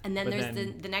Yeah. And then But there's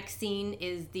then- the next scene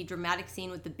is the dramatic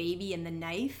scene with the baby and the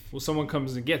knife. well, someone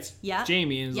comes and gets Yeah.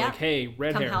 Jamie and is Yeah. like, hey,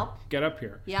 red Come hair, help. get up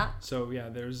here. Yeah. So yeah,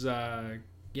 there's Lord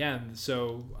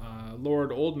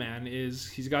Oldman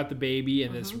he's got the baby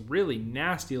and this really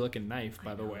nasty looking knife,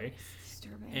 by the way.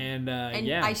 Disturbing. And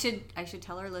And I should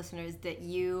tell our listeners that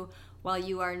you, while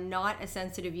you are not a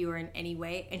sensitive viewer in any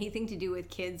way, anything to do with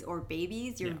kids or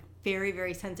babies, you're Yeah. very,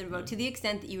 very sensitive about, to the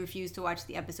extent that you refuse to watch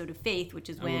the episode of Faith, which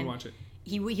is I wouldn't when watch it.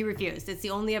 he refused. It's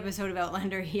the only episode of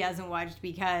Outlander he hasn't watched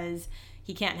because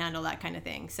he can't handle that kind of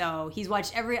thing. So he's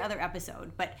watched every other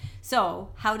episode. But so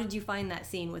how did you find that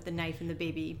scene with the knife and the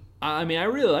baby? I mean, I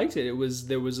really liked it.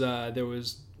 There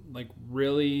was like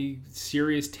really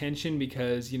serious tension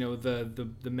because, you know,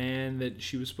 the man that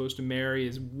she was supposed to marry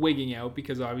is wigging out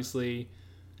because obviously,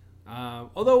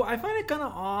 although I find it kind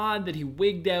of odd that he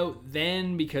wigged out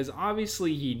then because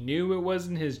obviously he knew it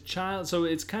wasn't his child. So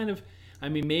it's kind of, I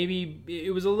mean, maybe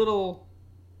it was a little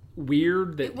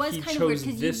weird that It was he kind of weird chose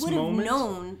because this you would have moment.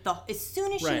 known as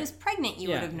soon as she Right. was pregnant, you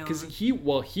would have known. because he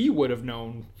would have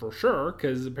known for sure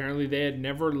because apparently they had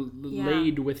never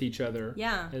laid with each other.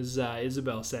 Yeah. As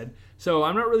Isabel said. So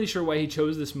I'm not really sure why he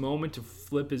chose this moment to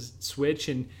flip his switch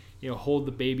and, you know, hold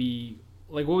the baby.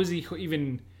 Like, what was he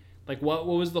even like? What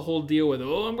was the whole deal with?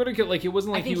 Oh, I'm gonna kill. Like, it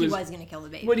wasn't like I think he was going to kill the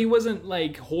baby. But he wasn't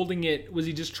like holding it. Was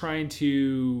he just trying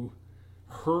to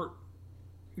hurt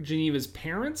Geneva's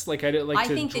parents? Like, I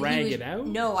think to drag it out.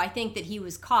 No, I think that he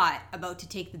was caught about to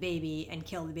take the baby and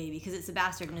kill the baby because it's a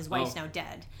bastard and his wife's now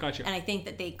dead. Gotcha. And I think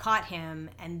that they caught him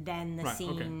and then the Right, scene.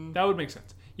 okay. That would make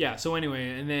sense. Yeah, so anyway,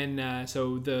 and then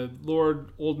so the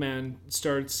Lord Oldman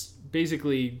starts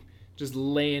basically just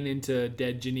laying into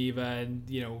dead Geneva, and,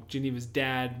 you know, Geneva's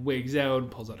dad wigs out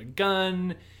and pulls out a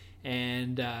gun,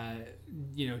 and,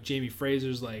 you know, Jamie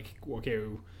Fraser's like, okay,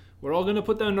 we're all going to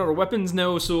put down our weapons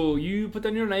now, so you put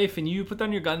down your knife and you put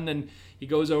down your gun. And then he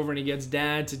goes over and he gets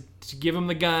Dad to give him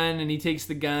the gun, and he takes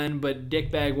the gun, but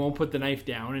Dickbag won't put the knife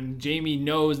down, and Jamie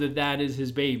knows that is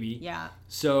his baby. Yeah.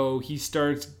 So he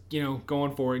starts, you know,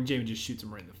 going for it, and Jamie just shoots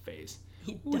him right in the face.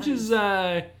 He Which does. is,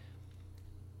 I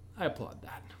applaud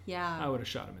that. Yeah. I would have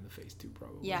shot him in the face too,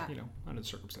 probably. Yeah. Under the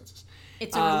circumstances.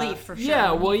 It's a relief for sure.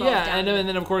 Yeah, when well, he falls yeah, down. and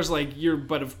then of course,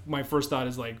 my first thought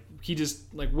is he just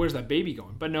where's that baby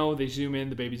going? But no, they zoom in,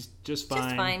 the baby's just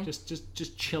fine,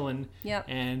 just chilling. Yep.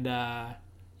 And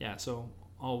so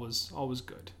all was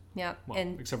good. Yep.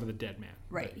 Well, except for the dead man.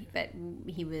 Right, but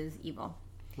he was evil.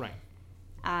 Right.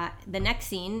 The next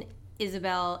scene,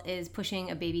 Isabel is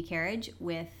pushing a baby carriage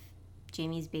with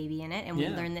Jamie's baby in it, and we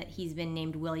learn that he's been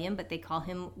named William, but they call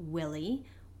him Willie,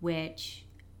 which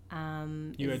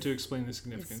you had to explain the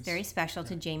significance. It's very special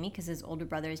to Jamie because his older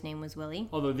brother's name was Willie.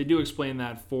 Although they do explain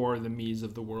that for the Mies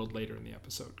of the world later in the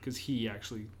episode, because he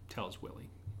actually tells Willie.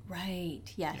 Right.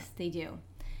 Yes, they do.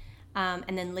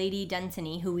 And then Lady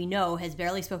Dunsany, who we know has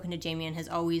barely spoken to Jamie and has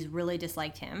always really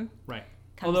disliked him. Right.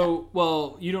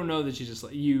 Although, you don't know that she's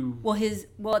just you. Well,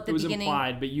 at the it was beginning,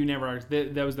 implied, but you never.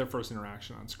 That was their first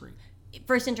interaction on screen.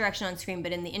 First interaction on screen,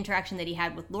 but in the interaction that he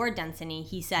had with Lord Dunsany,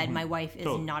 he said, "My wife is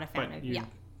not a fan of you."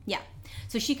 Yeah.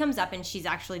 So she comes up and she's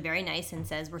actually very nice and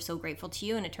says, "We're so grateful to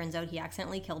you." And it turns out he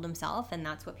accidentally killed himself, and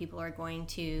that's what people are going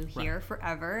to hear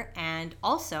forever. And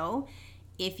also,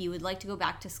 if you would like to go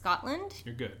back to Scotland,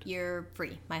 you're good. You're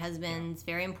free. My husband's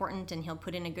very important, and he'll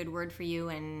put in a good word for you,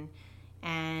 and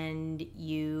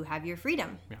you have your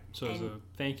freedom. Yeah. So as a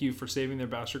thank you for saving their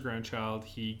bastard grandchild,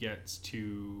 he gets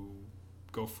to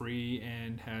go free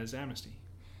and has amnesty.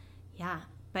 Yeah,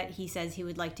 but he says he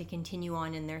would like to continue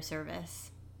on in their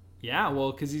service. Yeah,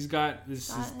 well, because he's got his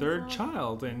third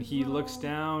child, and he looks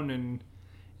down and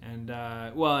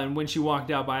when she walked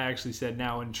up, I actually said,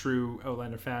 now in true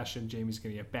Outlander fashion, Jamie's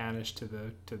going to get banished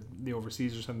to the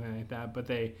overseas or something like that. But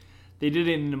they did it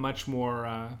in a much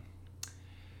more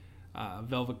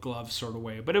velvet glove sort of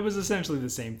way. But it was essentially the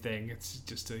same thing. It's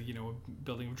just a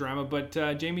building of drama. But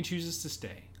Jamie chooses to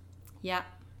stay. Yeah.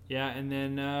 Yeah, and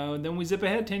then we zip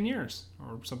ahead 10 years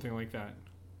or something like that.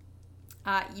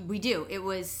 We do. It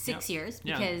was 6 years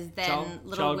because then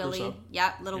Child Willie,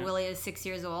 Willie is 6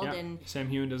 years old, and Sam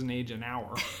Heughan doesn't age an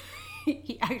hour.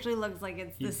 he actually looks like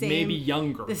it's the same. Maybe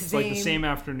younger. It's like the same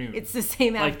afternoon. It's the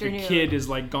same afternoon. Like the kid is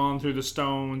gone through the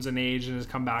stones and aged and has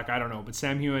come back. I don't know, but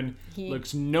Sam Heughan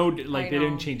looks they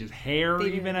didn't change his hair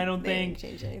even. I don't think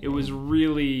it was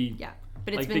really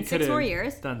But it's been 6 more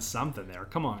years. Done something there.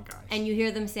 Come on, guys. And you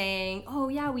hear them saying, "Oh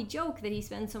yeah, we joke that he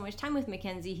spends so much time with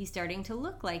Mackenzie. He's starting to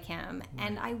look like him."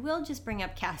 And I will just bring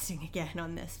up casting again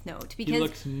on this note because he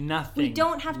looks nothing. We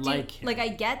don't have to like him. I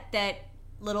get that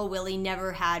little Willie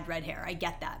never had red hair. I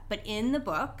get that, but in the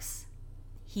books,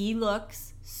 he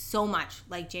looks so much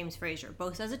like James Fraser,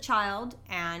 both as a child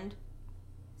and,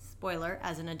 spoiler,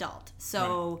 as an adult.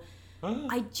 So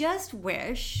I just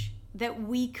wish that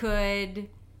we could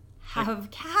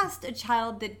have cast a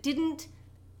child that didn't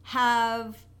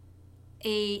have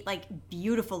a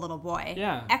beautiful little boy.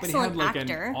 Yeah, excellent but he had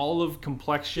actor. An olive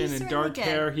complexion and dark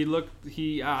hair. He looked.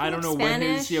 I don't know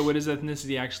Spanish. what his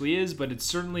ethnicity actually is, but it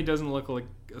certainly doesn't look like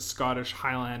a Scottish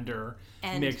Highlander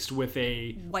mixed with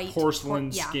a white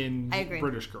porcelain-skinned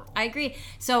British girl. I agree.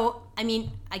 So, I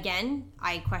mean, again,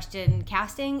 I question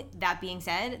casting. That being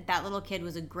said, that little kid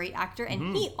was a great actor,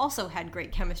 and he also had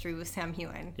great chemistry with Sam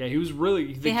Heughan. Yeah, he was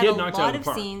really. They had a lot of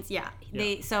scenes. Yeah.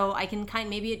 So I can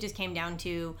maybe it just came down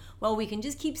to, well, we can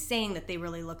just keep saying that they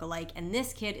really look alike, and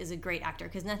this kid is a great actor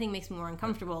because nothing makes me more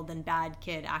uncomfortable than bad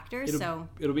kid actors. It'll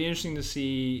be interesting to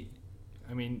see.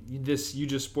 I mean, you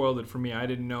just spoiled it for me. I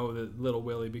didn't know that Little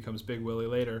Willie becomes Big Willie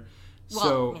later.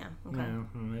 No,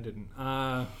 I didn't.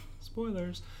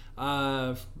 Spoilers.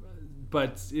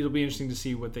 But it'll be interesting to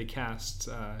see what they cast.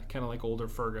 Kind of like older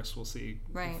Fergus. We'll see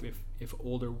if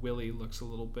older Willie looks a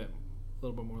little bit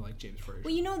more like James Fraser.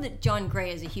 Well, you know that John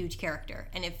Gray is a huge character,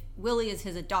 and if Willie is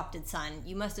his adopted son,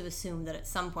 you must have assumed that at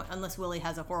some point, unless Willie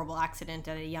has a horrible accident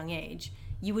at a young age,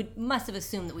 must have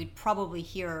assumed that we'd probably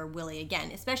hear Willie again,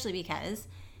 especially because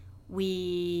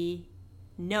we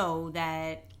know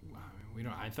that. We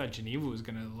don't. I thought Geneva was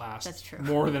going to last That's true.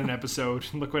 more than an episode.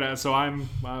 Look what I. So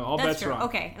all bets are off.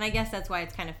 Okay, and I guess that's why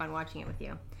it's kind of fun watching it with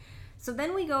you. So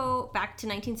then we go back to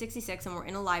 1966, and we're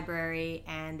in a library,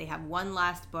 and they have one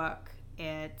last book.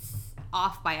 It's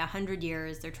off by 100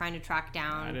 years. They're trying to track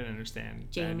down. I didn't understand.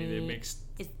 Jamie. It makes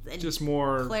just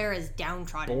more. Claire is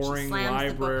downtrodden. Boring she slams library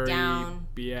the book down.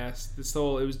 BS.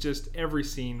 It was just every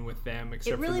scene with them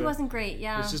except. It really wasn't great.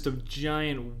 Yeah. It's just a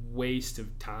giant waste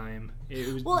of time.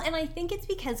 Well, and I think it's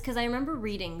because I remember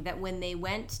reading that when they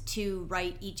went to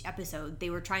write each episode,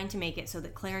 they were trying to make it so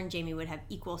that Claire and Jamie would have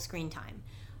equal screen time.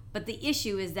 But the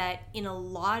issue is that in a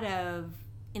lot of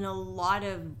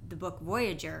the book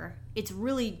Voyager, it's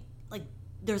really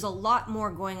there's a lot more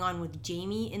going on with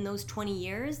Jamie in those 20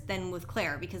 years than with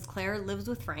Claire, because Claire lives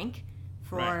with Frank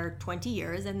for Right. 20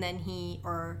 years, and then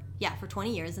for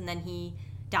 20 years, and then he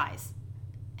dies.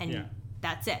 And Yeah.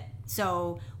 that's it.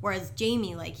 So, whereas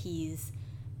Jamie, like, he's,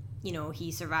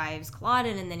 he survives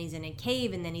Culloden, and then he's in a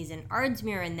cave, and then he's in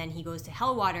Ardsmuir, and then he goes to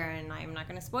Hellwater, and I'm not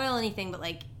going to spoil anything, but,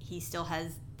 like, he still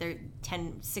has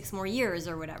 6 more years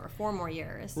or whatever, 4 more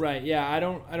years. Right. Yeah. I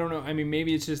don't know. I mean,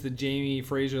 maybe it's just that Jamie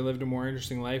Fraser lived a more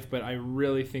interesting life, but I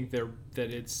really think they're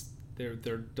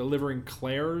delivering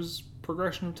Claire's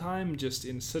progression of time just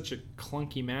in such a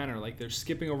clunky manner. Like, they're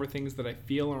skipping over things that I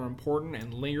feel are important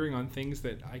and lingering on things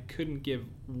that I couldn't give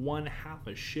one half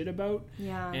a shit about.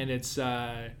 Yeah. And it's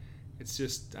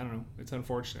just, I don't know. It's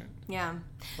unfortunate. Yeah.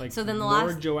 Like, So then the Lord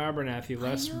last- Joe Abernathy,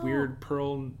 less know. weird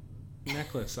pearl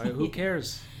necklace. Who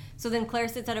cares? So then Claire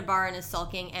sits at a bar and is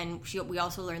sulking, and we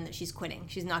also learn that she's quitting.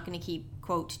 She's not going to keep,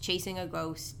 quote, chasing a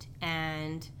ghost.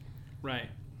 And, Right.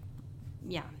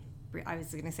 yeah, I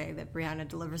was going to say that Brianna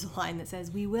delivers a line that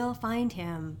says, "We will find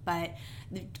him." But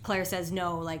Claire says,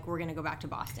 no, like, we're going to go back to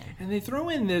Boston. And they throw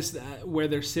in this where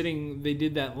they're sitting, they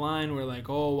did that line where, like,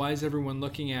 oh, why is everyone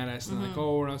looking at us? And like,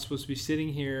 oh, we're not supposed to be sitting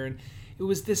here. And it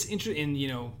was this interesting,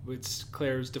 it's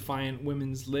Claire's defiant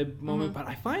women's lib moment. But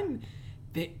I find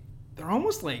they're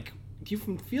almost like, do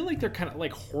you feel like they're kind of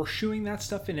like horseshoeing that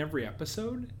stuff in every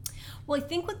episode? Well, I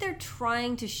think what they're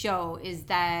trying to show is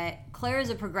that Claire is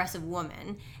a progressive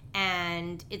woman,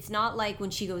 and it's not like when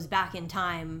she goes back in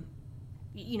time,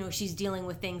 she's dealing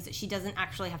with things that she doesn't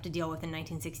actually have to deal with in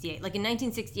 1968. Like, in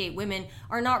 1968, women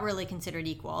are not really considered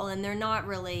equal, and they're not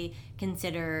really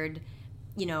considered,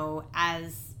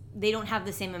 as they don't have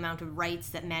the same amount of rights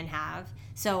that men have.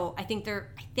 So I think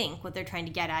what they're trying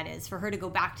to get at is for her to go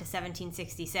back to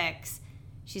 1766,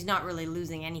 she's not really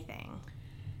losing anything.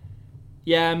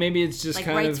 Yeah, maybe it's just Like,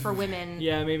 kind rights of for women.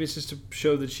 Yeah, maybe it's just to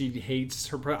show that she hates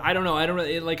her. I don't know. I don't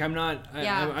really like. I'm not.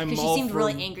 Yeah, I'm because she all seemed for,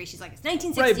 really angry. She's like, it's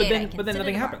 1968. Right, but I then consider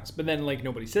nothing the bar. happens. But then, like,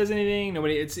 nobody says anything.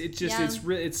 Nobody. It's just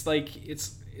Yeah. it's like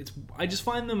it's. I just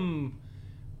find them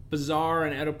bizarre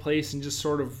and out of place and just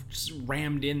sort of just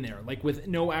rammed in there, like, with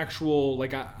no actual,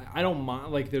 like, I don't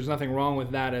mind, like, there's nothing wrong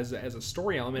with that as a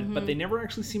story element, but they never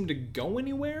actually seem to go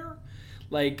anywhere.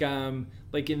 Like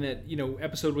in that,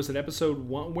 episode, was it episode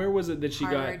 1? Where was it that she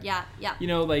Harvard, got?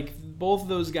 yeah. Like, both of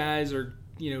those guys are,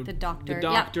 The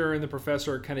doctor, and the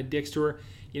professor are kind of dicks to her,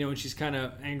 and she's kind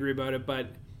of angry about it, but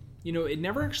it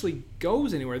never actually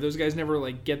goes anywhere. Those guys never,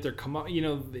 like, get their come up,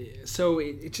 so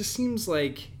it just seems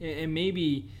like, and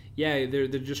maybe, yeah, they're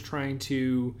just trying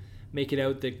to make it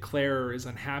out that Claire is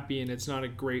unhappy and it's not a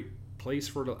great place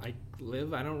for her to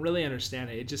live. I don't really understand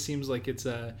it. It just seems like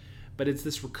but it's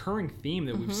this recurring theme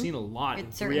that we've seen a lot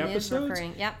in 3 episodes. Is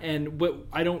recurring. Yep. And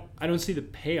I don't see the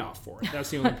payoff for it. That's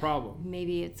the only problem.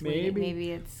 Maybe it's coming.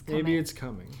 Maybe it's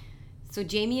coming. So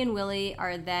Jamie and Willie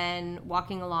are then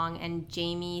walking along, and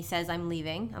Jamie says, "I'm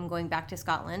leaving. I'm going back to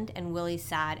Scotland." And Willie's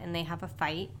sad, and they have a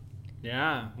fight.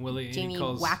 Yeah, Willie. Jamie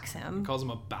whacks him. He calls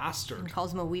him a bastard. And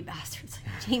calls him a wee bastard. It's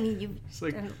like, Jamie, you. It's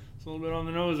like, it's a little bit on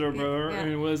the nose there, brother. Yeah.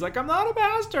 And Willie's like, I'm not a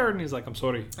bastard. And he's like, I'm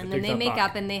sorry. And then they make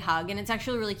up and they hug, and it's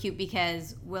actually really cute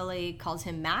because Willie calls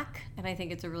him Mac, and I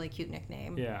think it's a really cute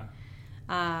nickname. Yeah.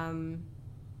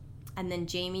 And then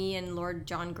Jamie and Lord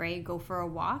John Grey go for a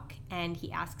walk, and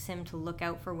he asks him to look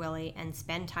out for Willie and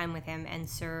spend time with him and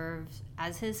serve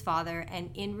as his father.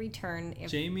 And in return,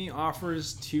 Jamie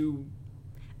offers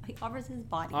he offers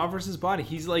his body.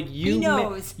 He's like, He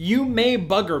knows. You may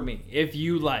bugger me if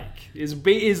you like.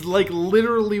 Is like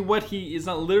literally what he is,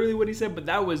 not literally what he said, but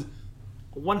that was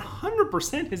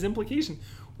 100% his implication,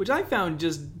 which I found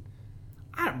just,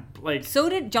 I don't like. So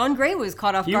did John Grey was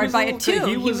caught off guard by it too.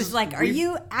 He was like, "Are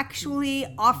you actually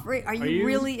offering? Are you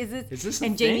really? Is this?"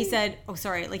 And Jamie said, "Oh,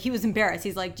 sorry." Like, he was embarrassed.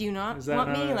 He's like, "Do you not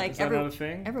want me?" Like, is that not a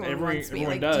thing? Everyone wants me.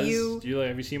 Like, does. Do you like,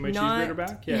 have you seen my cheesegrater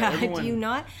back? Yeah. Everyone. Do you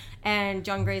not? And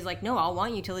John Grey's like, "No, I'll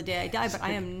want you till the day I die, but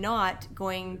I am not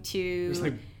going to."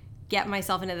 Like, get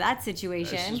myself into that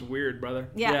situation. That's just weird, brother.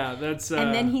 Yeah. That's.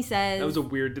 And then he says, "That was a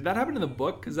weird." Did that happen in the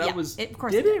book? Because that was. Of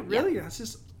course. Did it really? Yeah.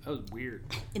 That was weird.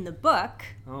 In the book.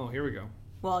 Oh, here we go.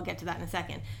 Well, I'll get to that in a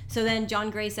second. So then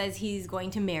John Grey says he's going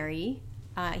to marry.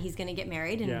 He's going to get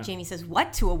married, and Jamie says,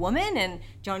 "What, to a woman?" And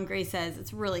John Grey says,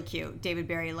 it's really cute. David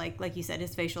Barry, like you said,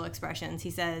 his facial expressions. He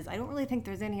says, "I don't really think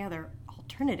there's any other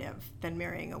alternative than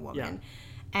marrying a woman."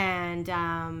 Yeah.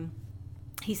 And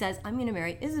he says, "I'm going to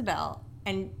marry Isabel."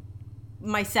 And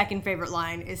my second favorite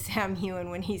line is Sam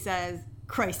Heughan when he says,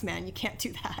 Christ, man, you can't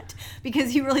do that.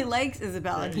 Because he really likes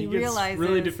Isabel, and he gets realizes...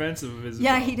 really defensive of Isabel.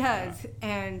 Yeah, he does.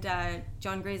 And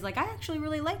John Gray's like, I actually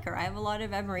really like her. I have a lot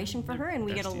of admiration for her, and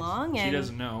we get along. And she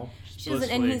doesn't know. she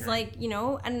doesn't, and he's like, you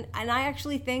know, and I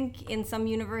actually think in some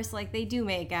universe, like, they do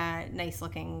make a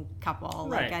nice-looking couple.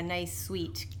 Right. Like, a nice,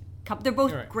 sweet couple. They're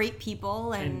both Right. great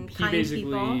people and he kind basically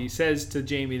people. says to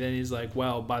Jamie, then he's like,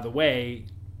 well, by the way,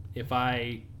 if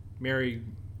I marry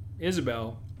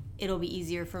Isabel, It'll be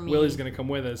easier for me. Willie's going to come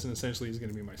with us, and essentially he's going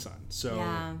to be my son. So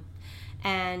Yeah.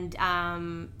 And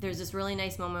there's this really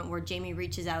nice moment where Jamie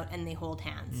reaches out and they hold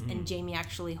hands. And Jamie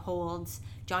actually holds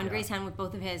John Gray's hand with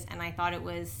both of his. And I thought it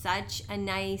was such a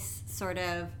nice sort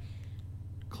of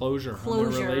closure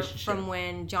on their relationship. from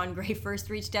when John Gray first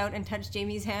reached out and touched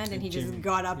Jamie's hand, and he just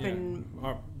got up and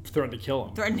threatened to kill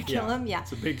him. Yeah.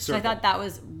 It's a big So circle. I thought that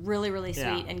was really, really sweet,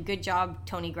 Yeah. and good job,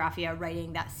 Tony Graffia,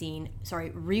 rewriting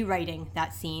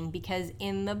that scene, because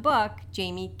in the book,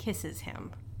 Jamie kisses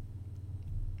him.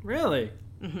 Really?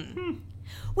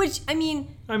 Which, I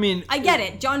mean, I get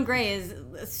it. John Gray is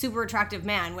a super attractive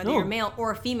man, whether you're male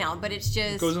or female, but it's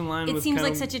just, goes in line it with seems kind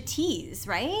like of- such a tease,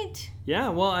 right? Yeah,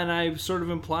 well, and I sort of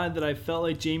implied that I felt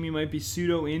like Jamie might be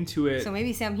pseudo into it. So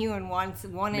maybe Sam Heughan wanted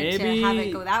to have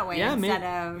it go that way instead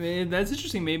of... That's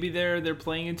interesting. Maybe they're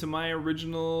playing into my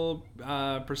original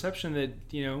perception that,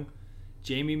 you know,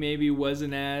 Jamie maybe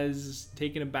wasn't as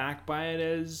taken aback by it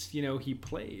as, you know, he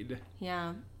played.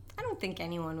 Yeah. I don't think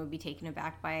anyone would be taken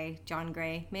aback by John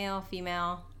Gray, male,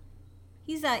 female.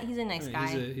 He's a nice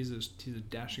guy. He's a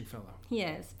dashing fellow. He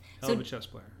is. Hell of a chess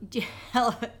player.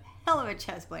 Hell of a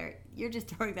chess player. You're just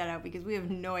throwing that out because we have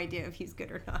no idea if he's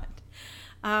good or not.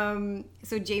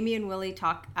 So Jamie and Willie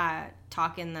talk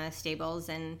in the stables,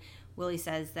 and Willie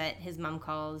says that his mom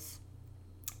calls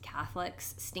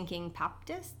Catholics stinking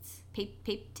Baptists.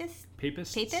 Papists.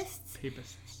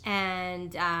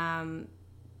 And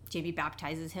Jamie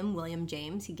baptizes him William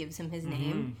James. He gives him his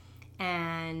name,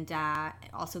 and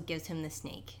also gives him the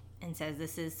snake and says,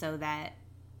 this is so that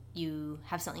you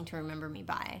have something to remember me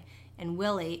by. And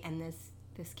Willie, and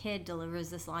this kid delivers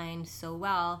this line so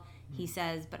well. He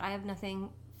says, but I have nothing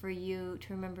for you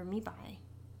to remember me by.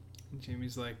 And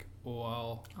Jamie's like,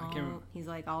 well, I can't. He's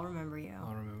like, I'll remember you.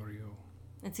 I'll remember you.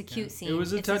 It's a cute scene. It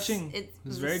was It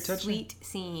was very touching. Sweet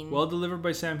scene. Well delivered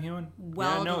by Sam Heughan.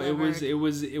 Delivered. It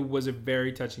was a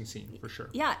very touching scene for sure.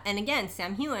 Yeah, and again,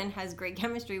 Sam Heughan has great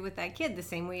chemistry with that kid, the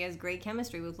same way he has great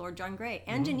chemistry with Lord John Gray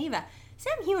and Geneva.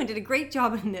 Sam Heughan did a great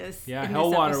job in this. Yeah, in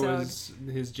Hellwater this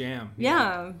was his jam.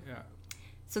 Yeah. Yeah.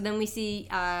 So then we see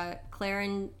Claire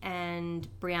and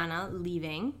Brianna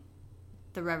leaving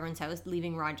the Reverend's house,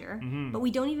 leaving Roger. But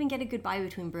we don't even get a goodbye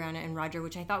between Brianna and Roger,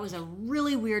 which I thought was a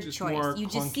really weird choice. You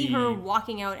just see her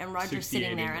walking out and Roger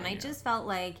sitting there, and I just felt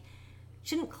like,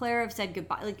 shouldn't Claire have said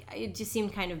goodbye? Like, it just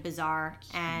seemed kind of bizarre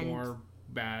and more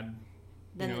bad.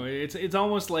 Then you know, it's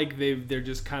almost like they're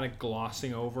just kind of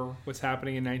glossing over what's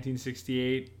happening in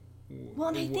 1968. Well,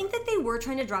 and I think that they were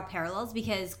trying to draw parallels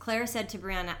because Claire said to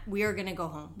Brianna, we are going to go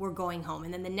home. We're going home.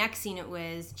 And then the next scene, it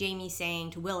was Jamie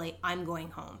saying to Willie, I'm going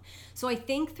home. So I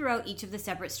think throughout each of the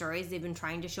separate stories, they've been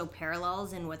trying to show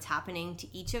parallels in what's happening to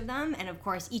each of them. And of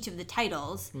course, each of the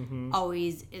titles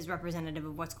always is representative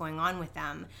of what's going on with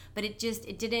them. But it just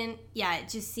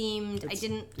seemed, I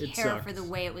didn't care for the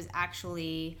way it was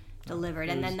actually delivered.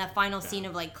 And then the final scene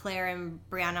of like Claire and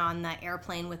Brianna on the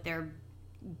airplane with their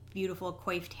beautiful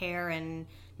coiffed hair and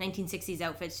 1960s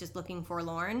outfits, just looking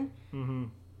forlorn.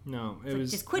 No, it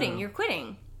was was just quitting. You're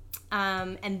quitting.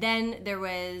 And then there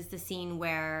was the scene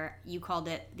where you called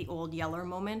it the old Yeller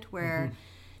moment, where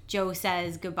Joe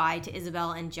says goodbye to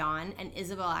Isabel and John, and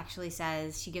Isabel actually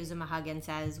says, she gives him a hug and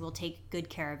says, we'll take good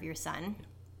care of your son.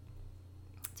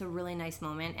 It's a really nice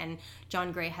moment, and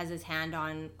John Gray has his hand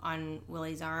on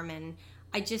Willie's arm, and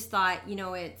I just thought, you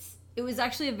know, it was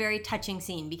actually a very touching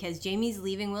scene because Jamie's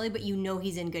leaving Willie, but you know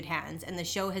he's in good hands. And the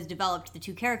show has developed the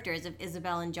two characters of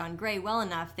Isabel and John Gray well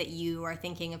enough that you are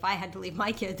thinking, if I had to leave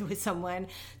my kids with someone,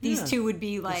 these two would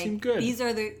be like, he's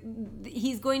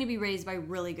going to be raised by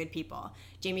really good people.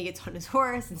 Jamie gets on his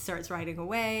horse and starts riding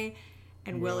away.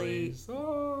 And Willie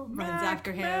runs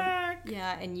after him.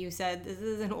 Yeah, and you said, this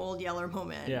is an old Yeller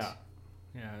moment. Yeah,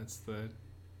 it's the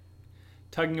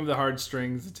tugging of the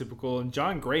heartstrings, the typical. And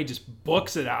John Gray just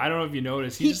books it out. I don't know if you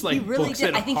noticed. He just like he really books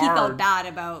did. it I think hard. he felt bad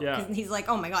about because he's like,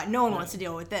 oh my god, no one wants to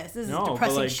deal with this. This is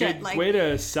depressing but shit. Good like, way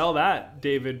to sell that,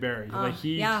 David Barry.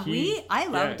 I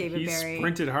love David Barry. He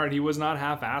sprinted hard. He was not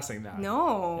half-assing that.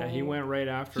 No. Yeah, he went right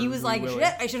after. He was like, Willie.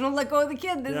 shit, I shouldn't have let go of the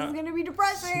kid. This is going to be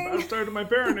depressing. Bad start to my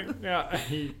parenting. Yeah,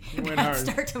 he went Bad hard.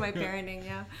 start to my parenting.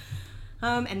 Yeah.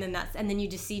 And then you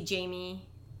just see Jamie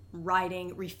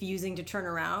riding, refusing to turn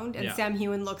around, and Yeah. Sam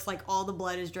Heughan looks like all the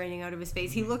blood is draining out of his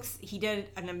face. He did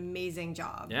an amazing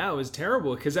job. Yeah, it was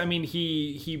terrible because I mean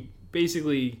he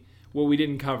basically, what we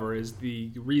didn't cover is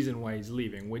the reason why he's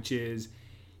leaving, which is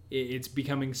it's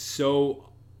becoming so,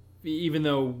 even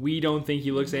though we don't think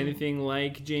he looks anything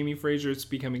like Jamie Fraser, it's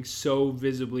becoming so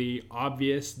visibly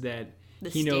obvious that The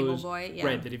he stable knows, boy, yeah.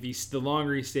 right, that if the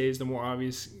longer he stays, the more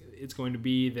obvious it's going to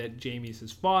be that Jamie's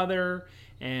his father,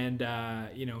 and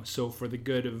so for the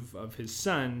good of his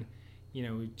son,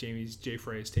 Jay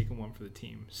Frey has taken one for the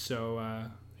team. So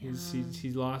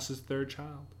he's lost his third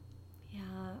child. Yeah,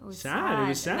 it was Sad. It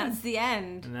was sad. And that's the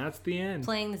end. And that's the end.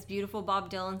 Playing this beautiful Bob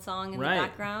Dylan song in Right. the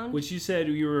background. Which you said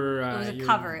you were... it was a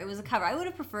cover. It was a cover. I would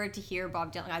have preferred to hear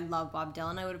Bob Dylan. I love Bob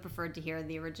Dylan. I would have preferred to hear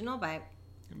the original, but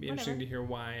It'd be interesting to hear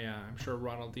why. I'm sure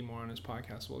Ronald D. Moore on his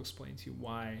podcast will explain to you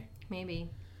why maybe.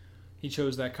 he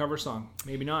chose that cover song.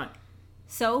 Maybe not.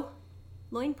 So,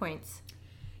 loin points.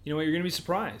 You know what? You're going to be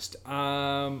surprised.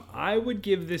 I would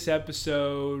give this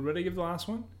episode... What did I give the last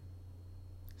one?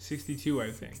 62,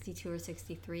 I think. 62 or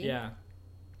 63. Yeah.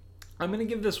 I'm going to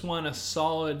give this one a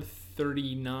solid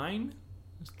 39.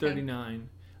 It's 39.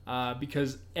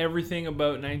 Because everything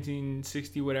about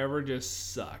 1960 whatever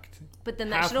just sucked. But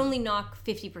then that should only knock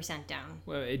 50% down.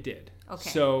 Well, it did. Okay.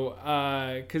 So,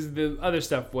 because the other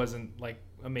stuff wasn't, like,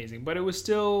 amazing. But it was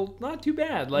still not too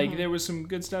bad. Like, there was some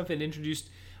good stuff. It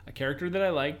introduced a character that I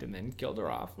liked and then killed her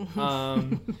off.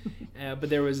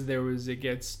 But it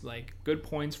gets, like, good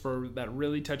points for that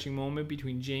really touching moment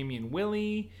between Jamie and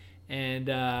Willie. And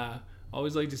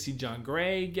always like to see John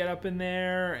Gray get up in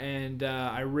there. And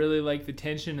I really like the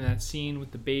tension in that scene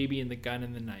with the baby and the gun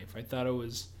and the knife. I thought it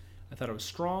was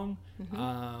strong.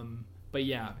 But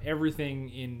yeah, everything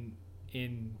in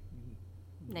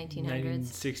 1900s.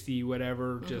 1960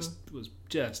 whatever was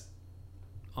just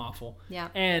awful. Yeah.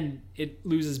 And it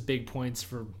loses big points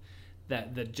for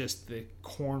that just the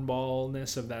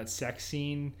cornballness of that sex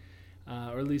scene,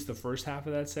 or at least the first half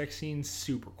of that sex scene,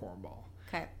 super cornball.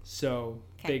 Okay. So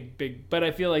big, but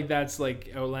I feel like that's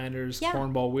like Outlander's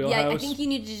cornball wheelhouse. Yeah, I think you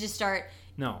need to just start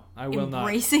No, I will not.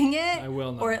 embracing it. I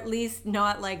will not. Or at least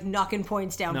not like knocking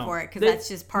points down No. for it, because that's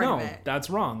just part of it. No, that's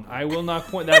wrong. I will not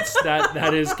point.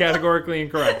 That is categorically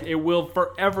incorrect. It will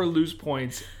forever lose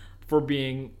points for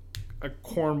being a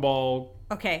cornball.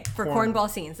 Okay, for cornball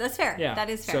scenes. That's fair. Yeah, That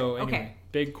is fair. So anyway, okay.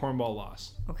 big cornball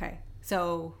loss. Okay.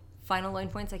 So final loin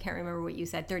points, I can't remember what you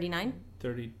said. 39?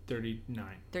 39.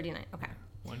 39. Okay.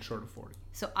 One short of 40.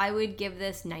 So I would give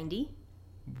this 90.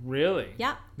 Really?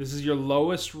 Yeah. This is your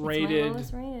lowest rated. my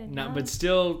lowest rated, yeah. But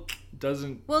still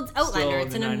doesn't. Well, it's Outlander. still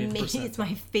It's in an the 90th amazing. It's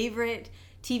my favorite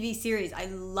TV series. I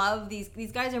love these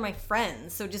guys are my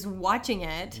friends. So just watching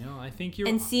it I think you're.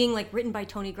 and seeing like written by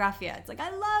Tony Graffia. It's like I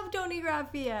love Tony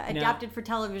Graffia. Adapted for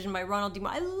television by Ronald D.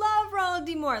 Moore. I love Ronald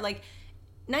D. Moore. Like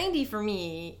 90 for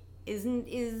me is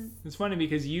It's funny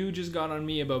because you just got on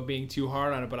me about being too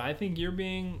hard on it, but I think you're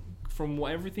being, from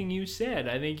everything you said,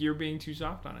 I think you're being too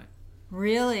soft on it.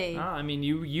 really. I mean,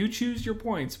 you choose your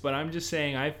points, but I'm just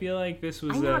saying I feel like this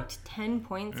was. I knocked 10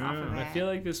 points off of it. I feel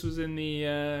like this was in the.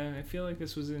 I feel like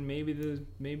this was in maybe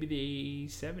the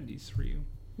 70s for you.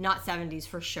 Not 70s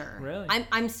for sure. Really?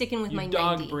 I'm sticking with You my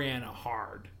dogged 90. Brianna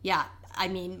hard. Yeah, I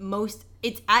mean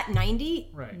it's at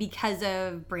 90 Right. because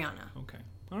of Brianna Okay.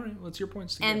 All right. What's your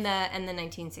points to and give? the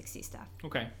 1960s stuff.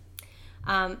 Okay.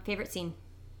 Favorite scene.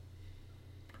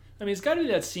 I mean, it's got to be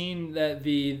that scene that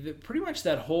the pretty much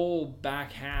that whole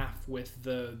back half with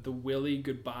the Willie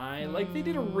goodbye. Like they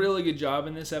did a really good job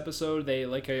in this episode. They,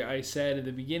 like I said at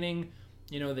the beginning,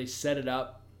 they set it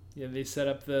up. They set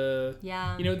up the.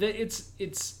 Yeah.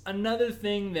 It's another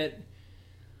thing that.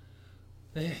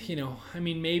 I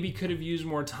mean, maybe could have used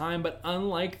more time, but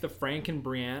unlike the Frank and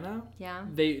Brianna, Yeah.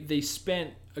 they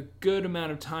spent a good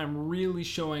amount of time really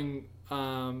showing,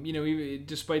 even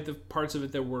despite the parts of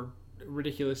it that were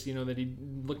ridiculous, that he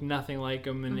looked nothing like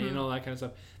him and all that kind of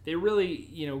stuff. They really,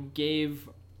 gave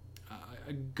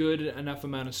a good enough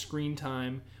amount of screen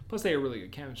time. Plus, they had really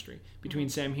good chemistry between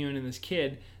Sam Heughan and this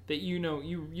kid that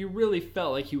you really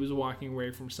felt like he was walking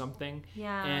away from something.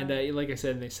 Yeah. And like I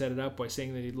said, they set it up by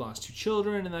saying that he'd lost 2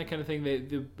 children and that kind of thing.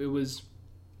 It was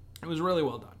really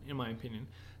well done, in my opinion.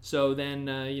 So then,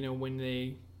 when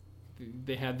they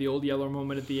had the old yeller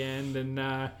moment at the end,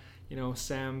 and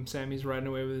Sammy's riding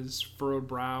away with his furrowed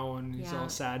brow and he's all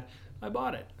sad. I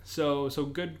bought it. So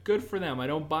good for them. I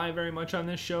don't buy very much on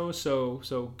this show,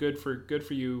 so good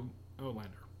for you,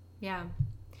 Outlander. Yeah.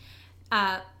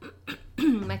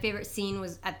 My favorite scene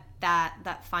was at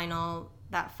that final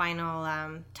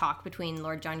final talk between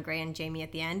Lord John Grey and Jaime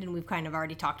at the end, and we've kind of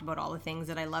already talked about all the things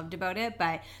that I loved about it,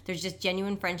 but there's just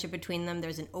genuine friendship between them.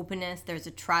 There's an openness, there's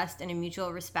a trust and a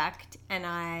mutual respect, and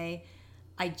I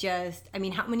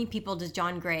mean, how many people does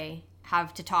John Grey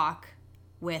have to talk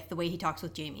with the way he talks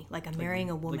with Jaime? Like, I'm marrying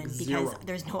a woman because zero.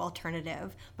 there's no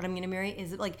alternative, but I'm going to marry,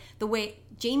 is it like the way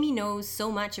Jaime knows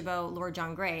so much about Lord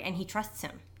John Grey and he trusts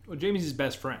him? Well, Jaime's his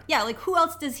best friend. Yeah, like who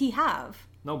else does he have?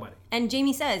 Nobody. And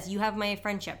Jaime says, you have my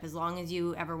friendship as long as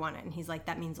you ever want it. And he's like,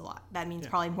 that means a lot. That means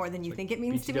probably more than you think it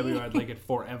means to me. BTW, I'd like it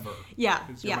forever. Yeah,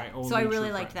 'Cause you're my yeah. only So I true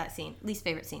really liked friend. that scene. Least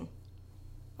favorite scene.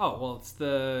 Oh, well, it's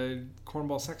the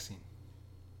cornball sex scene.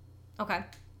 Okay.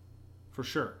 For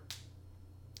sure.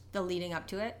 The leading up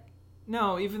to it.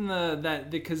 No, even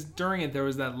because during it there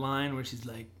was that line where she's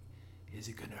like, "Is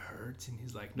it gonna hurt?" And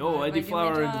he's like, "No, No, I I do my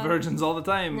deflower job." virgins all the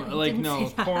time." No, he like, didn't no,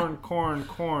 say that.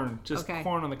 corn, just Okay.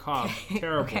 corn on the cob.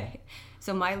 Terrible. Okay.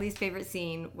 So my least favorite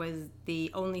scene was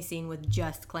the only scene with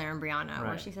just Claire and Brianna,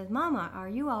 where Right. she says, "Mama, are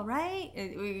you all right?"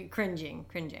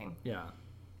 Cringing. Yeah,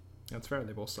 that's fair.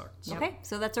 They both sucked. So. Okay,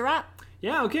 so that's a wrap.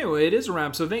 Yeah, okay, well, it is a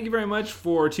wrap. So thank you very much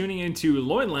for tuning into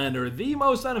Loinlander, the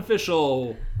most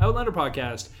unofficial Outlander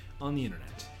podcast on the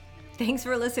internet. Thanks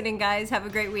for listening, guys. Have a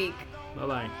great week.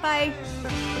 Bye-bye. Bye.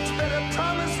 Better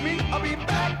promise me I'll be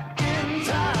back.